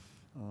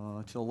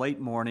till late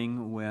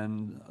morning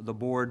when the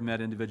board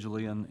met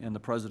individually and the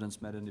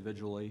presidents met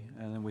individually,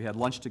 and then we had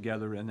lunch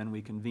together, and then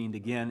we convened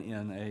again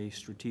in a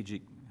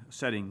strategic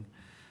setting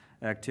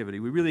activity.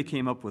 We really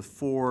came up with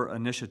 4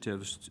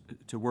 initiatives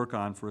to work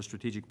on for a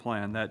strategic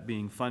plan, that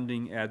being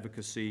funding,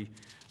 advocacy,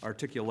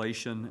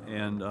 articulation,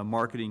 and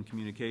marketing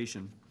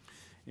communication.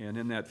 And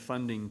in that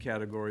funding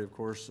category, of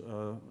course,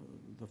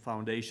 the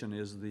foundation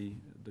is the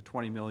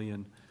 $20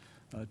 million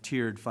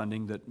tiered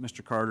funding that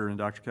Mr. Carter and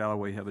Dr.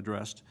 Callaway have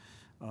addressed.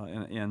 But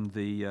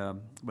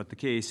the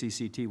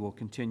KACCT will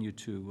continue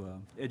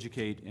to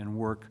educate and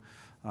work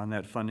on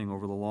that funding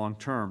over the long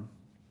term.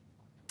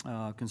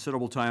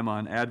 Considerable time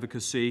on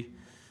advocacy.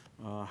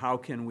 How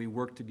can we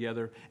work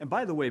together? And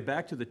by the way,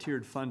 back to the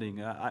tiered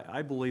funding,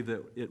 I believe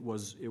that it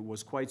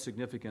was quite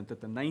significant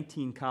that the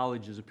 19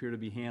 colleges appear to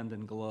be hand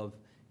in glove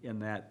in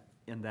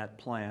that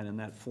plan, in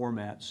that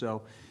format.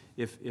 So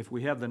if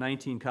we have the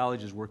 19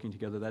 colleges working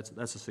together,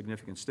 that's a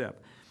significant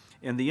step.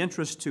 And the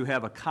interest to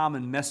have a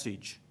common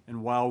message,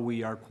 and while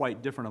we are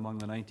quite different among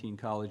the 19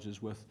 colleges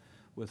with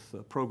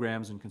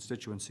programs and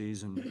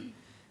constituencies, and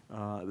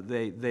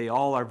they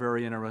all are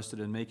very interested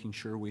in making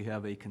sure we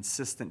have a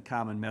consistent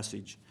common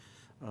message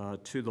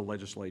to the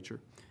legislature,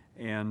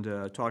 and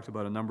talked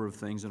about a number of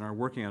things and are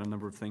working on a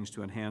number of things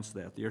to enhance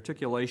that. The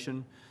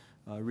articulation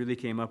really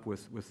came up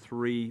with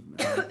 3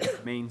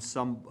 main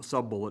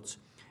sub-bullets,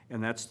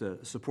 and that's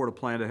to support a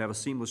plan to have a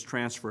seamless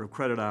transfer of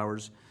credit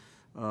hours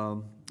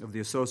of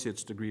the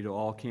associate's degree to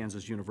all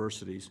Kansas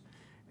universities.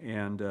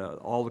 And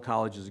all the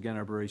colleges, again,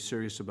 are very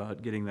serious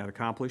about getting that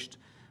accomplished.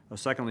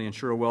 Secondly,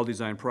 ensure a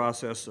well-designed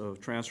process of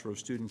transfer of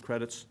student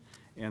credits.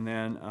 And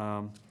then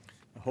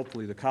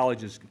hopefully the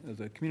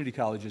community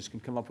colleges can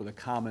come up with a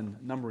common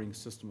numbering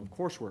system of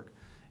coursework.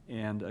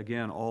 And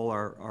again, all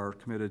are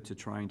committed to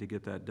trying to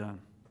get that done.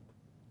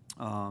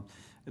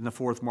 And the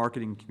 4th,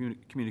 marketing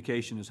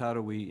communication, is how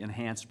do we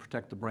enhance,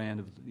 protect the brand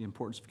of the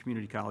importance of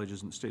community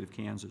colleges in the state of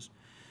Kansas.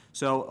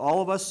 So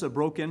all of us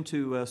broke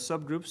into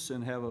subgroups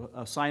and have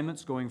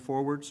assignments going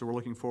forward, so we're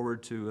looking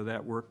forward to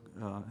that work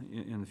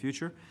in the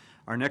future.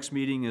 Our next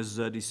meeting is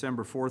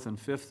December 4th and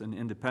 5th in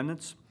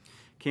Independence,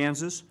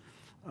 Kansas.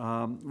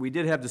 We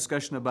did have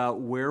discussion about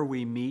where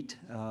we meet,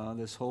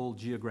 this whole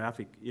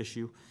geographic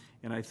issue,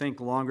 and I think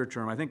longer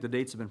term, I think the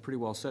dates have been pretty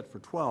well set for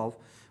 12,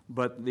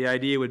 but the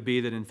idea would be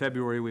that in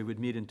February we would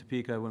meet in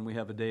Topeka when we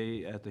have a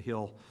day at the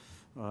Hill,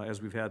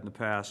 as we've had in the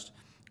past.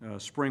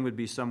 Spring would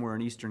be somewhere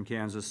in eastern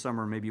Kansas,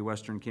 summer maybe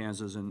western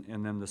Kansas,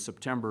 and then the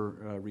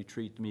September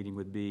retreat meeting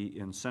would be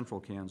in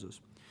central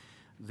Kansas.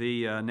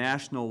 The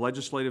National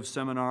Legislative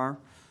Seminar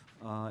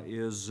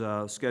is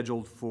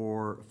scheduled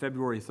for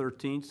February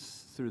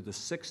 13th through the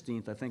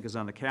 16th, I think is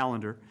on the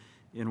calendar,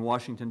 in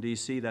Washington,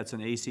 D.C. That's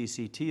an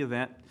ACCT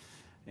event.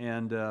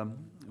 And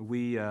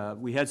we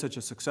had such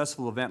a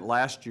successful event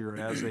last year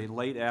as a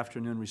late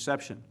afternoon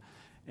reception.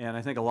 And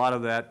I think a lot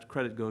of that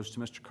credit goes to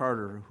Mr.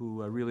 Carter,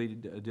 who really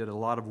did a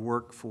lot of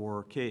work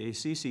for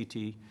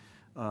KACCT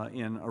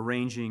in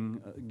arranging,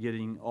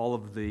 getting all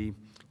of the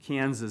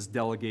Kansas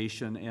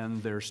delegation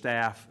and their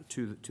staff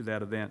to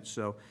that event.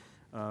 So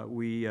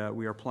we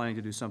are planning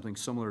to do something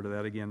similar to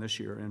that again this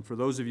year. And for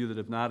those of you that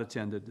have not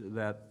attended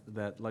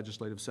that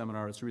legislative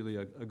seminar, it's really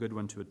a good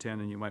one to attend,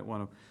 and you might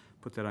want to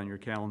put that on your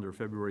calendar,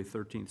 February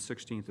 13th,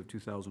 16th of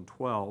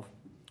 2012.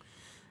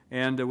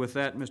 And with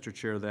that, Mr.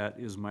 Chair, that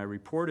is my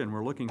report, and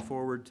we're looking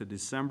forward to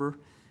December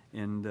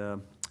and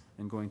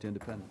going to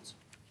Independence.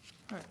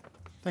 All right.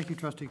 Thank you,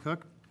 Trustee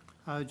Cook.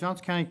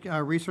 Johnson County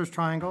Research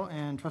Triangle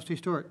and Trustee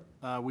Stewart.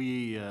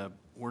 We're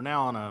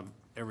now on a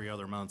every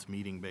other month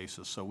meeting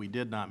basis, so we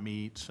did not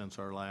meet since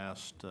our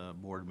last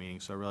board meeting,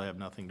 so I really have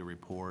nothing to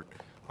report.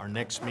 Our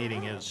next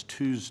meeting is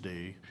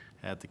Tuesday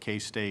at the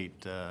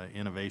K-State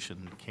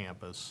Innovation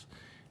Campus.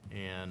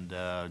 And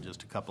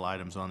just a couple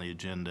items on the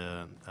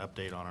agenda,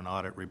 update on an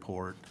audit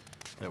report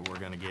that we're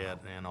going to get,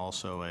 and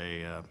also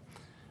I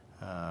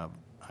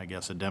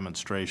guess a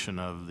demonstration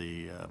of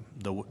the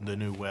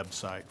new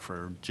website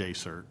for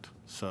JCERT.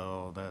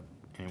 So that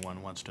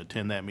anyone wants to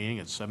attend that meeting,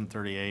 it's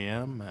 7:30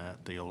 a.m.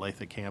 at the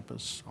Olathe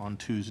campus on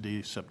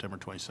Tuesday, September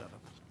 27th. All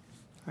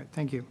right,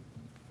 thank you.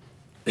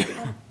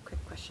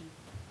 Quick question.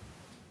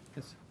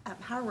 Yes.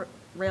 How are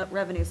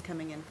revenues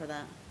coming in for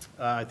that?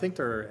 I think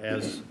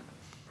they're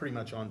pretty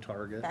much on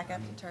target. Back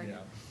up to target?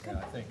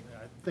 Yeah,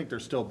 I think they're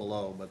still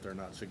below, but they're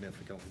not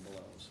significantly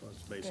below. So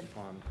it's based Good.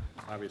 upon,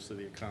 obviously,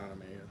 the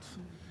economy. It's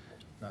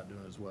not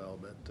doing as well,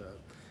 but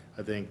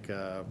I think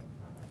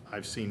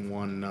I've seen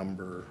one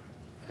number,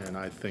 and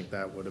I think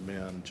that would have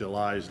been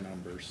July's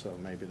number, so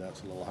maybe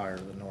that's a little higher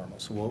than normal.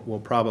 So we'll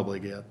probably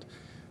get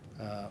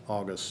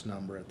August's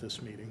number at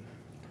this meeting.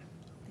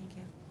 Thank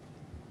you.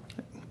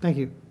 Thank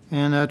you.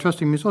 And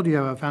Trustee Musil, do you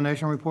have a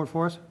foundation report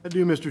for us? I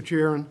do, Mr.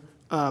 Chairman.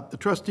 The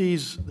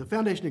trustees, the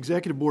Foundation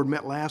Executive Board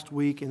met last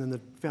week, and then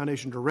the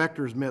Foundation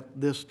Directors met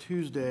this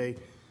Tuesday.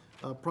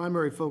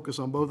 Primary focus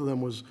on both of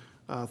them was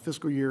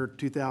fiscal year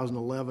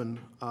 2011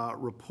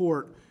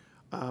 report.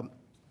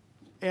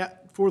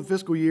 For the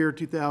fiscal year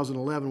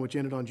 2011, which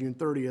ended on June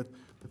 30th,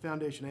 the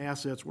foundation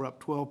assets were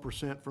up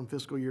 12% from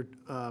fiscal year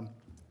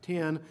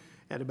 10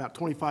 at about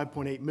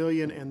 $25.8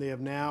 million, and they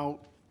have now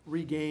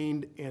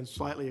regained and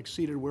slightly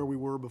exceeded where we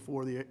were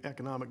before the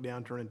economic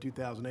downturn in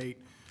 2008.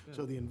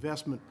 So the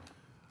investment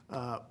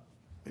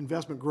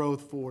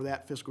growth for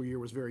that fiscal year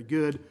was very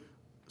good.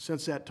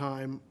 Since that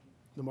time,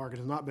 the market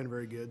has not been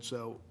very good,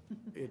 so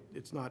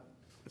it's not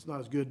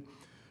as good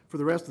for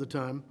the rest of the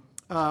time.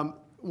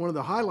 One of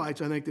the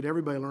highlights I think that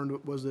everybody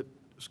learned was that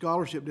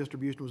scholarship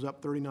distribution was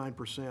up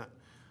 39%.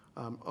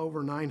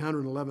 Over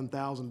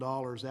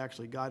 $911,000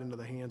 actually got into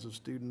the hands of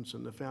students,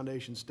 and the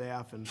foundation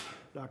staff and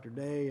Dr.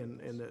 Day and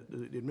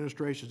the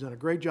administration has done a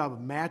great job of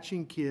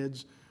matching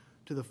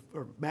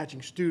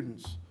matching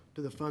students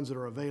to the funds that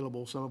are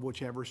available, some of which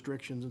have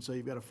restrictions, and so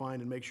you've got to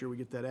find and make sure we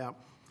get that out.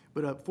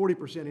 But a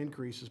 40%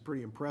 increase is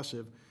pretty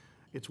impressive.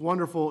 It's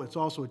wonderful. It's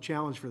also a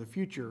challenge for the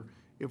future.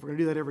 If we're going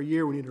to do that every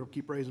year, we need to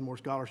keep raising more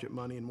scholarship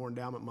money and more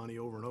endowment money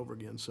over and over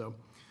again. So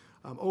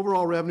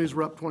overall revenues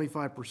were up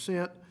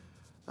 25%.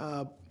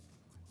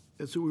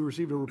 And so we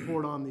received a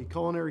report on the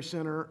Culinary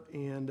Center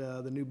and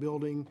the new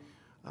building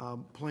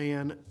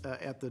plan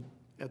at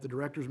the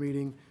directors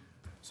meeting.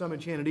 Some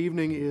Enchanted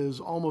Evening is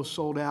almost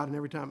sold out, and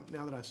every time,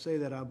 now that I say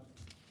that, I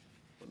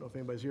don't know if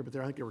anybody's here, but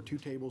I think there were 2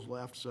 tables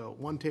left, so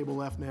 1 table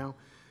left now.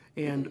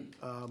 And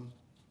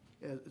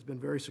it's been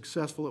very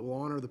successful. It will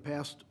honor the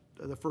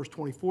first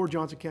 24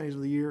 Johnson counties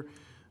of the year,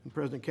 and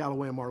President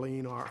Callaway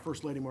and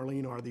First Lady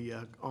Marlene are the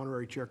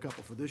honorary chair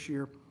couple for this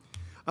year.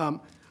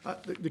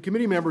 The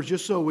committee members,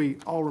 just so we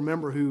all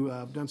remember who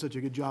have done such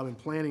a good job in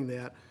planning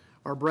that,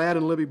 are Brad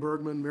and Libby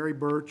Bergman, Mary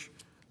Birch,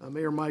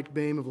 Mayor Mike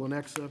Boehm of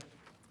Lenexa,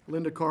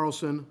 Linda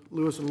Carlson,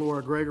 Louis and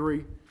Laura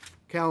Gregory,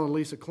 Cal and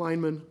Lisa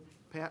Kleinman,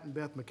 Pat and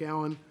Beth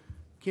McCowan,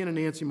 Ken and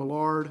Nancy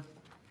Millard,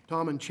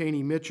 Tom and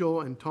Cheney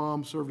Mitchell, and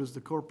Tom served as the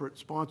corporate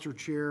sponsor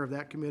chair of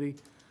that committee,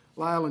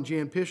 Lyle and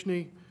Jan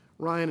Pishney,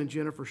 Ryan and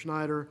Jennifer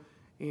Schneider,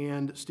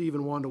 and Steve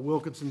and Wanda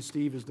Wilkinson.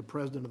 Steve is the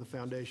president of the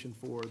foundation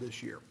for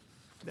this year.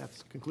 That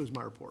concludes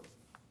my report.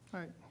 All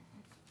right.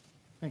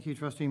 Thank you,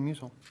 Trustee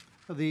Musil.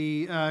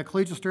 The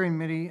Collegiate Steering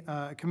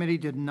Committee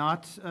did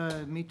not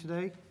meet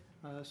today,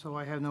 so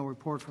I have no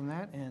report from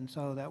that, and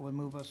so that would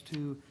move us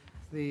to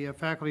the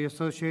Faculty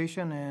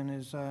Association, and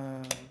is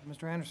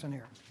Mr. Anderson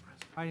here,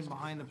 hiding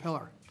behind the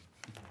pillar.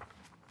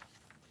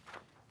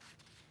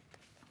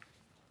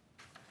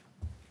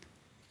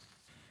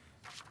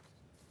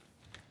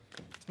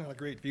 It's not a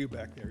great view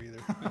back there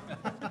either.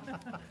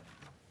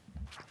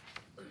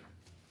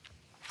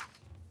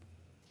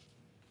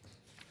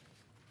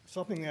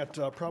 Something that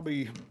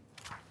probably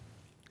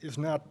is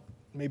not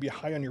maybe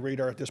high on your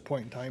radar at this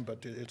point in time,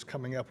 but it's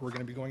coming up. We're going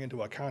to be going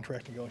into a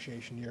contract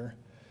negotiation year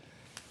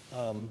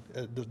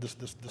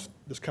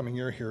this coming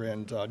year here,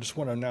 and I just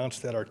want to announce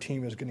that our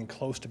team is getting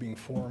close to being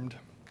formed.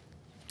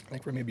 I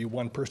think we're maybe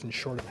 1 person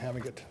short of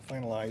having it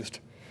finalized.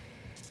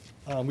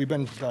 We've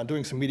been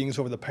doing some meetings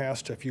over the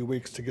past few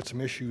weeks to get some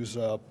issues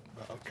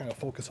kind of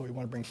focused that we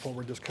want to bring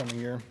forward this coming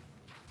year.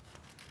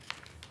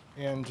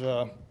 And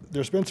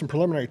there's been some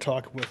preliminary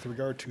talk with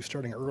regard to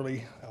starting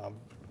early.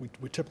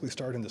 We typically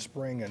start in the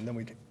spring, and then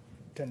we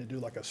tend to do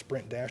like a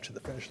sprint dash to the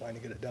finish line to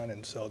get it done.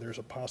 And so there's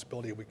a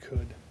possibility we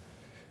could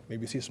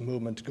maybe see some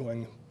movement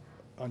going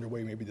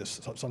underway maybe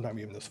sometime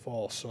even this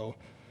fall. So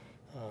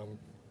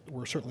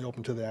we're certainly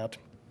open to that.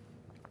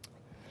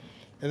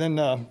 And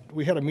then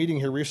we had a meeting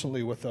here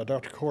recently with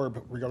Dr.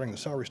 Korb regarding the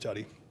salary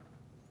study.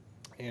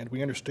 And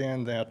we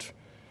understand that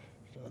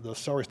the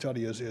salary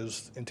study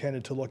is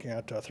intended to look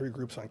at 3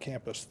 groups on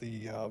campus,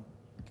 the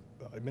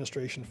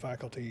administration,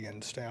 faculty,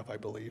 and staff, I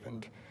believe.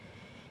 And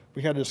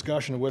we had a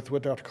discussion with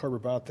Dr. Korb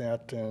about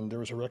that, and there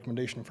was a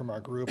recommendation from our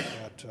group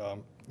that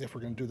if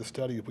we're going to do the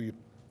study,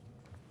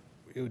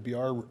 it would be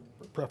our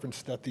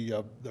preference that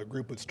the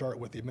group would start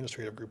with the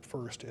administrative group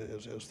first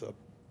as the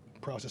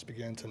process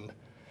begins, and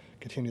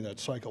continue that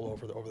cycle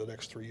over the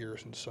next 3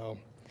 years. And so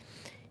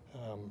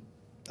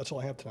that's all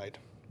I have tonight.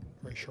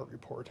 Very short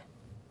report.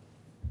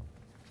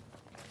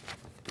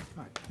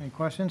 All right. Any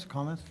questions,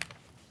 comments?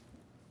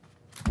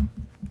 All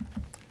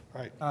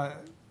right.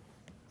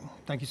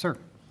 Thank you, sir.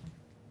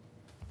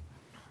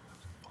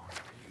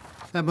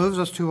 That moves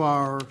us to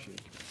our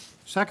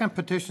second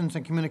petitions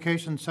and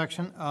communications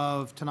section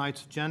of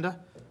tonight's agenda.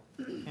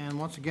 And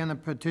once again, the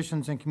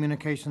petitions and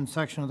communications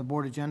section of the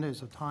board agenda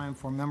is a time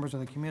for members of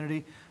the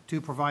community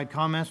to provide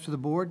comments to the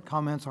board.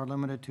 Comments are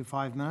limited to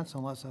 5 minutes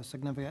unless a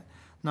significant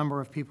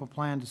number of people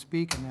plan to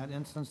speak. In that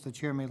instance, the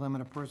chair may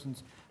limit a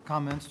person's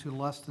comments to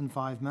less than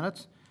 5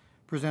 minutes.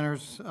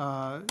 Presenters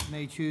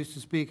may choose to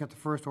speak at the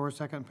first or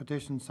second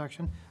petition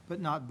section, but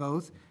not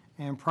both.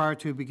 And prior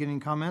to beginning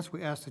comments,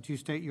 we ask that you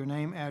state your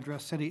name,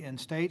 address, city, and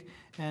state.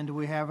 And do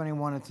we have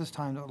anyone at this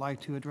time that would like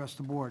to address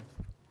the board?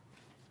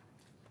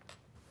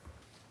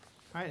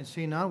 All right, and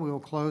seeing none, we will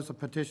close the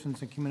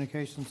petitions and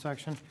communications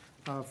section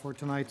for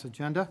tonight's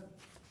agenda.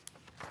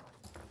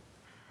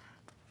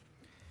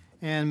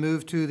 And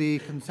move to the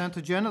consent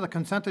agenda. The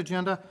consent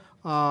agenda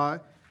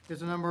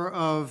is a number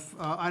of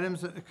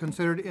items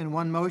considered in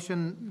one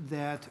motion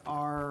that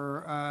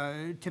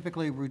are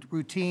typically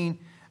routine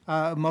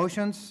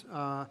motions,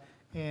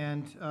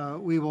 and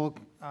we will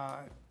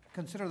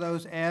consider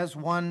those as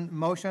one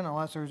motion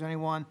unless there's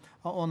anyone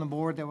on the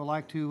board that would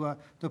like to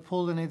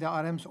pull any of the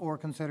items or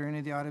consider any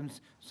of the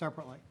items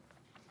separately.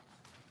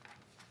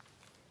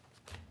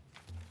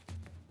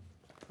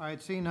 All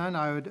right, seeing none,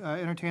 I would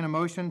entertain a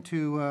motion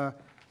to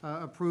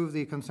approve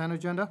the consent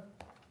agenda.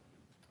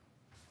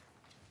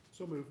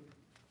 So moved.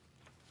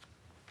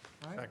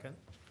 All right. Second.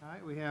 All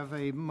right, we have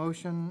a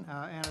motion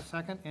and a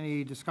second.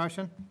 Any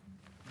discussion?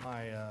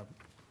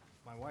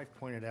 My wife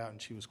pointed out,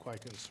 and she was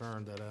quite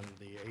concerned, that under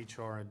the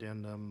HR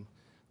addendum,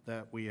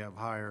 that we have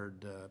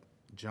hired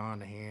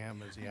John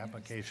Hamm as the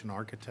application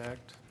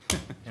architect,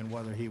 and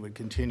whether he would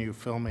continue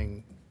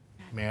filming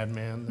Mad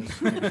Men.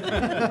 I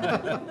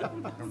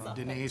don't know.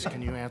 Denise,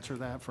 can you answer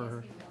that for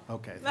her?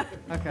 Okay.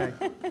 Okay.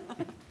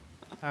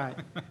 All right.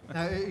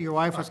 Now, your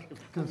wife was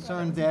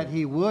concerned that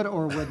he would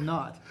or would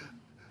not?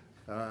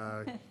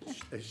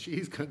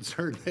 She's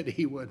concerned that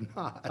he would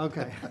not.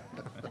 Okay.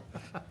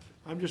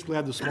 I'm just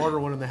glad the smarter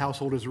one in the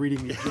household is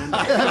reading the agenda.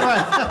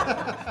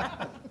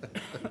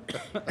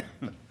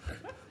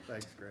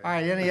 Thanks, Greg. All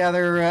right, any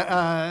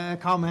other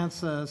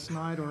comments,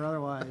 snide or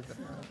otherwise?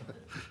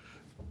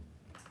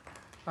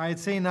 All right,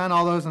 seeing none,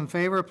 all those in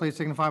favor, please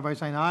signify by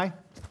saying aye.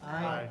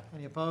 Aye.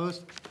 Any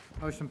opposed?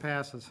 Motion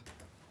passes.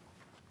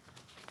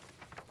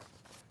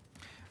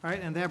 All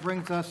right, and that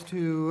brings us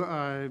to,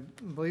 I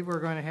believe we're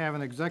going to have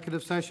an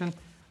executive session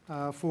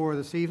for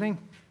this evening.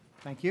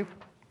 Thank you.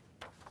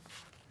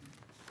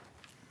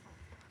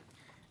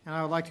 And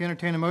I would like to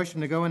entertain a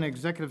motion to go into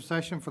executive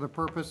session for the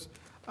purpose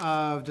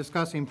of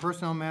discussing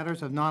personnel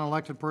matters of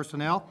non-elected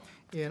personnel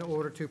in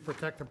order to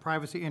protect the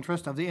privacy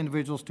interest of the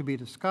individuals to be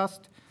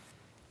discussed,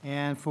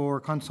 and for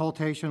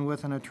consultation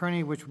with an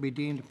attorney which would be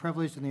deemed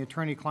privileged in the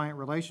attorney-client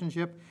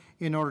relationship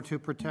in order to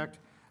protect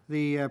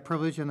the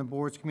privilege in the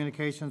board's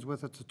communications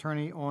with its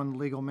attorney on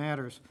legal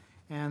matters.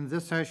 And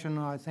this session,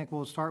 I think,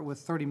 will start with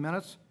 30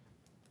 minutes.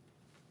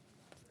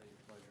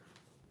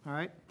 All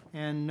right,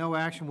 and no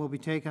action will be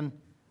taken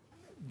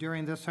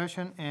during this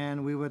session,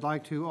 and we would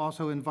like to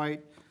also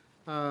invite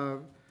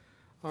our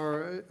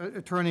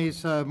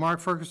attorneys,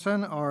 Mark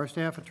Ferguson, our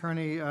staff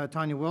attorney,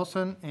 Tanya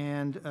Wilson,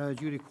 and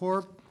Judy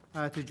Korb,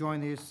 to join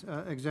this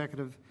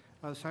executive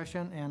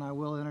session, and I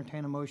will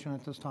entertain a motion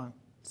at this time.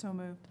 So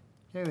moved.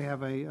 Okay, we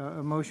have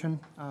a motion.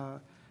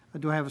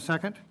 Do I have a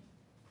second?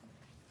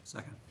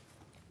 Second.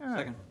 All right.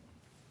 Second.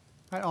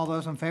 All right, all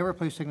those in favor,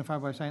 please signify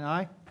by saying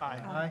aye. Aye.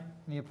 Aye.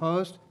 Any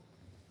opposed?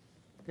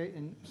 Okay,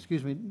 and,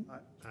 excuse me,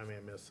 I may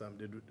have missed some.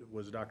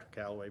 Was Dr.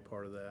 Callaway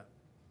part of that?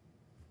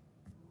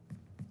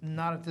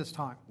 not at this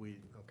time.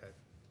 Okay.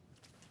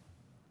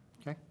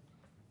 Okay.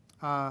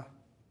 All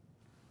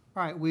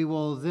right, we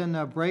will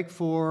then break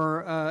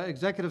for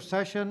executive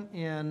session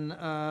in,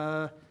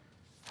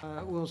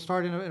 we'll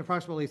start in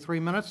approximately 3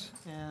 minutes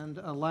and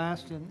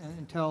last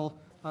until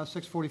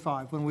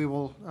 6:45, when we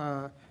will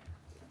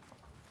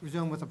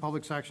resume with the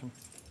public section.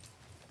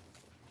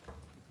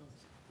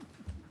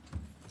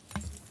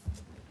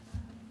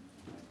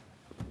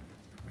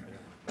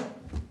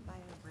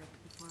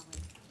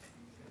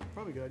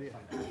 Probably a good idea.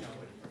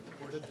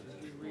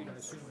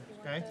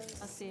 Okay?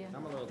 I'll see you.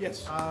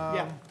 Yes,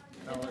 yeah.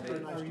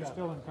 Are you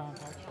still in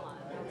contact?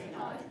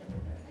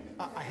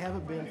 I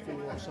haven't been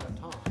for some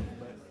time,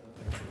 but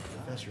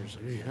professors,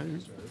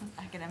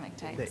 Academic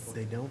types.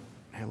 they don't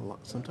have a lot,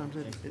 sometimes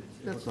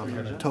that's not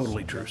a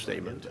totally true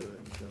statement.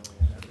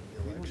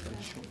 We're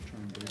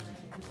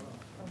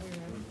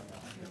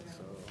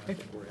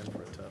in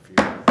for a tough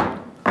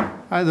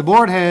year. The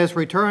board has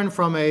returned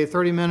from a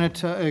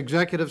 30-minute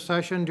executive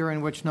session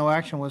during which no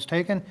action was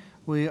taken.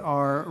 We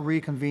are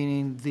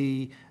reconvening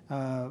the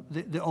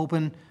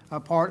open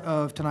part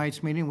of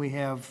tonight's meeting. We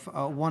have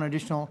one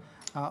additional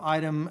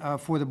item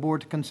for the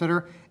board to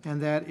consider,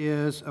 and that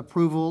is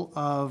approval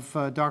of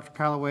Dr.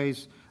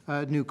 Callaway's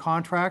new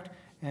contract.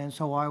 And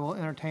so I will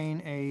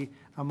entertain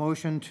a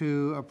motion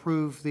to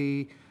approve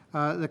the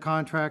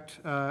contract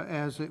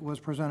as it was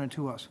presented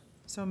to us.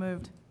 So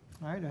moved.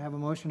 All right, I have a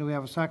motion. Do we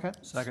have a second?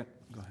 Second.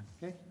 Go ahead.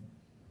 Okay.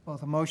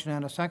 Both a motion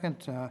and a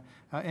second.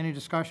 Any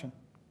discussion?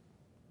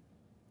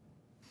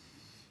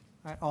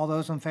 All right, all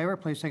those in favor,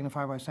 please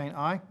signify by saying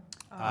aye.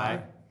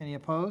 Aye. Any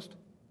opposed?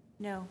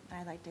 No,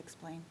 I'd like to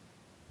explain.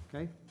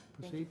 Okay,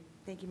 proceed.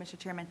 Thank you, Mr.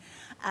 Chairman.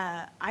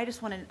 I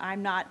just wanted,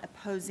 I'm not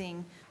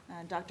opposing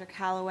Dr.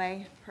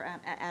 Callaway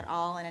at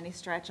all in any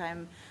stretch.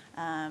 I'm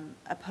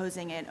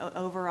opposing an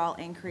overall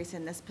increase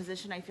in this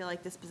position. I feel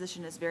like this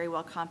position is very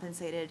well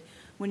compensated.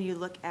 When you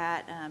look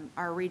at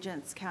our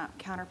regents'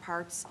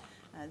 counterparts,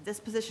 this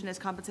position is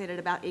compensated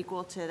about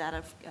equal to that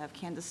of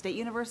Kansas State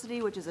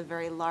University, which is a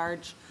very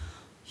large,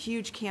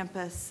 huge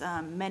campus,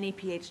 many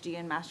PhD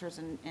and master's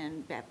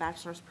and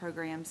bachelor's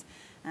programs.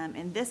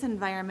 In this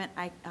environment,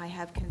 I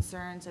have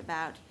concerns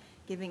about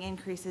giving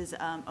increases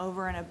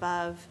over and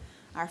above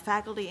our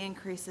faculty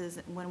increases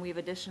when we've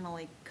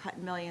additionally cut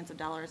millions of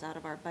dollars out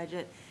of our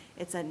budget.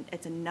 It's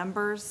a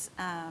numbers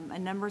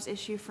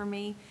issue for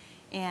me,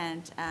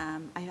 and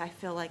I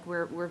feel like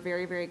we're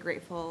very, very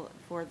grateful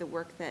for the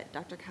work that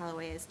Dr.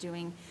 Callaway is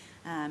doing.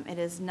 It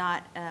is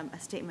not a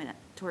statement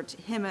towards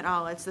him at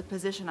all. It's the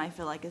position I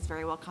feel like is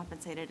very well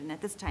compensated, and at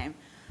this time,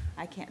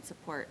 I can't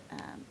support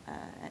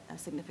a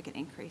significant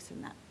increase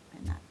in that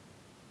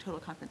total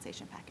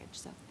compensation package.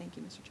 So thank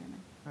you, Mr. Chairman.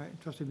 All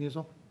right, Trustee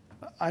Musil.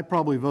 I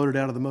probably voted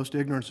out of the most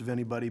ignorance of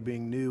anybody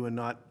being new and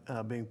not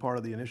being part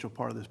of the initial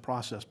part of this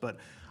process. But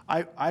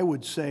I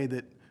would say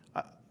that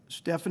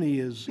Stephanie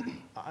is,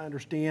 I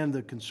understand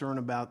the concern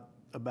about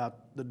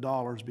the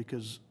dollars,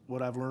 because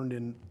what I've learned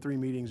in 3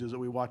 meetings is that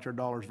we watch our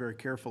dollars very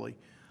carefully.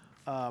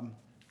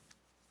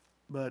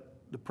 But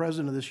the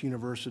president of this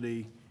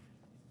university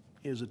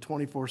is a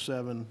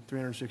 24/7,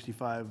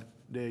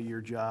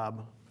 365-day-a-year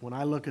job. When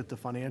I look at the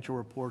financial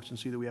reports and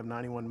see that we have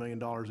 $91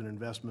 million in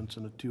investments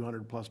and a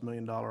 $200+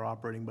 million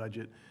operating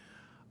budget,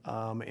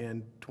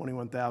 and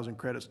 21,000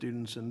 credit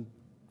students and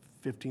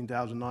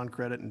 15,000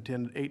 non-credit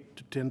and 8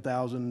 to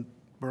 10,000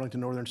 Burlington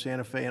Northern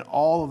Santa Fe, and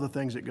all of the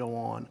things that go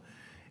on.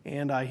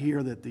 And I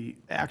hear that the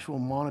actual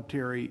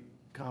monetary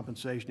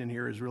compensation in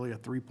here is really a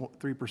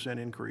 3%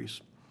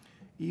 increase.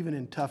 Even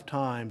in tough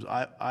times,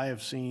 I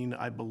have seen,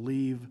 I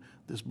believe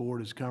this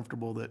board is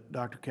comfortable that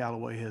Dr.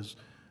 Callaway has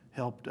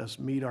helped us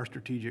meet our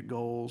strategic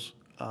goals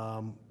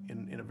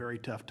in a very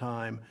tough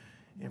time.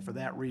 And for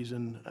that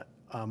reason,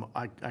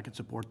 I could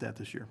support that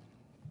this year.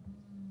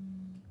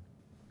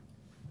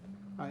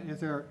 All right, is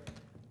there,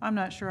 I'm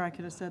not sure I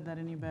could have said that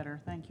any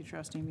better. Thank you,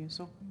 Trustee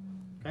Musil.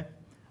 okay.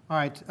 All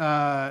right,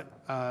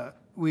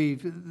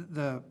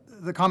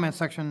 the comment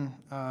section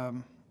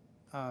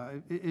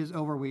is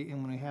over.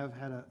 And when we have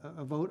had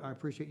a vote, I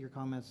appreciate your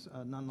comments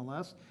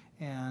nonetheless.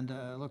 And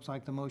it looks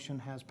like the motion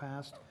has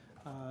passed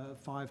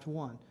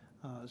 5-1.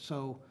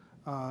 So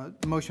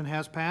the motion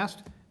has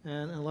passed,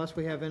 and unless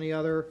we have any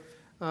other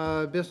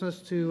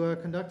business to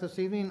conduct this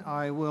evening,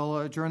 I will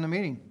adjourn the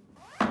meeting.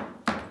 That's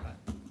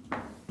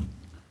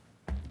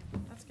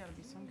got to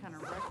be some kind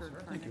of record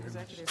for an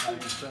executive.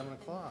 7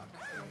 o'clock.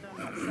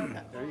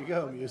 There you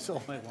go,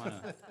 Musil. Might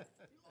wanna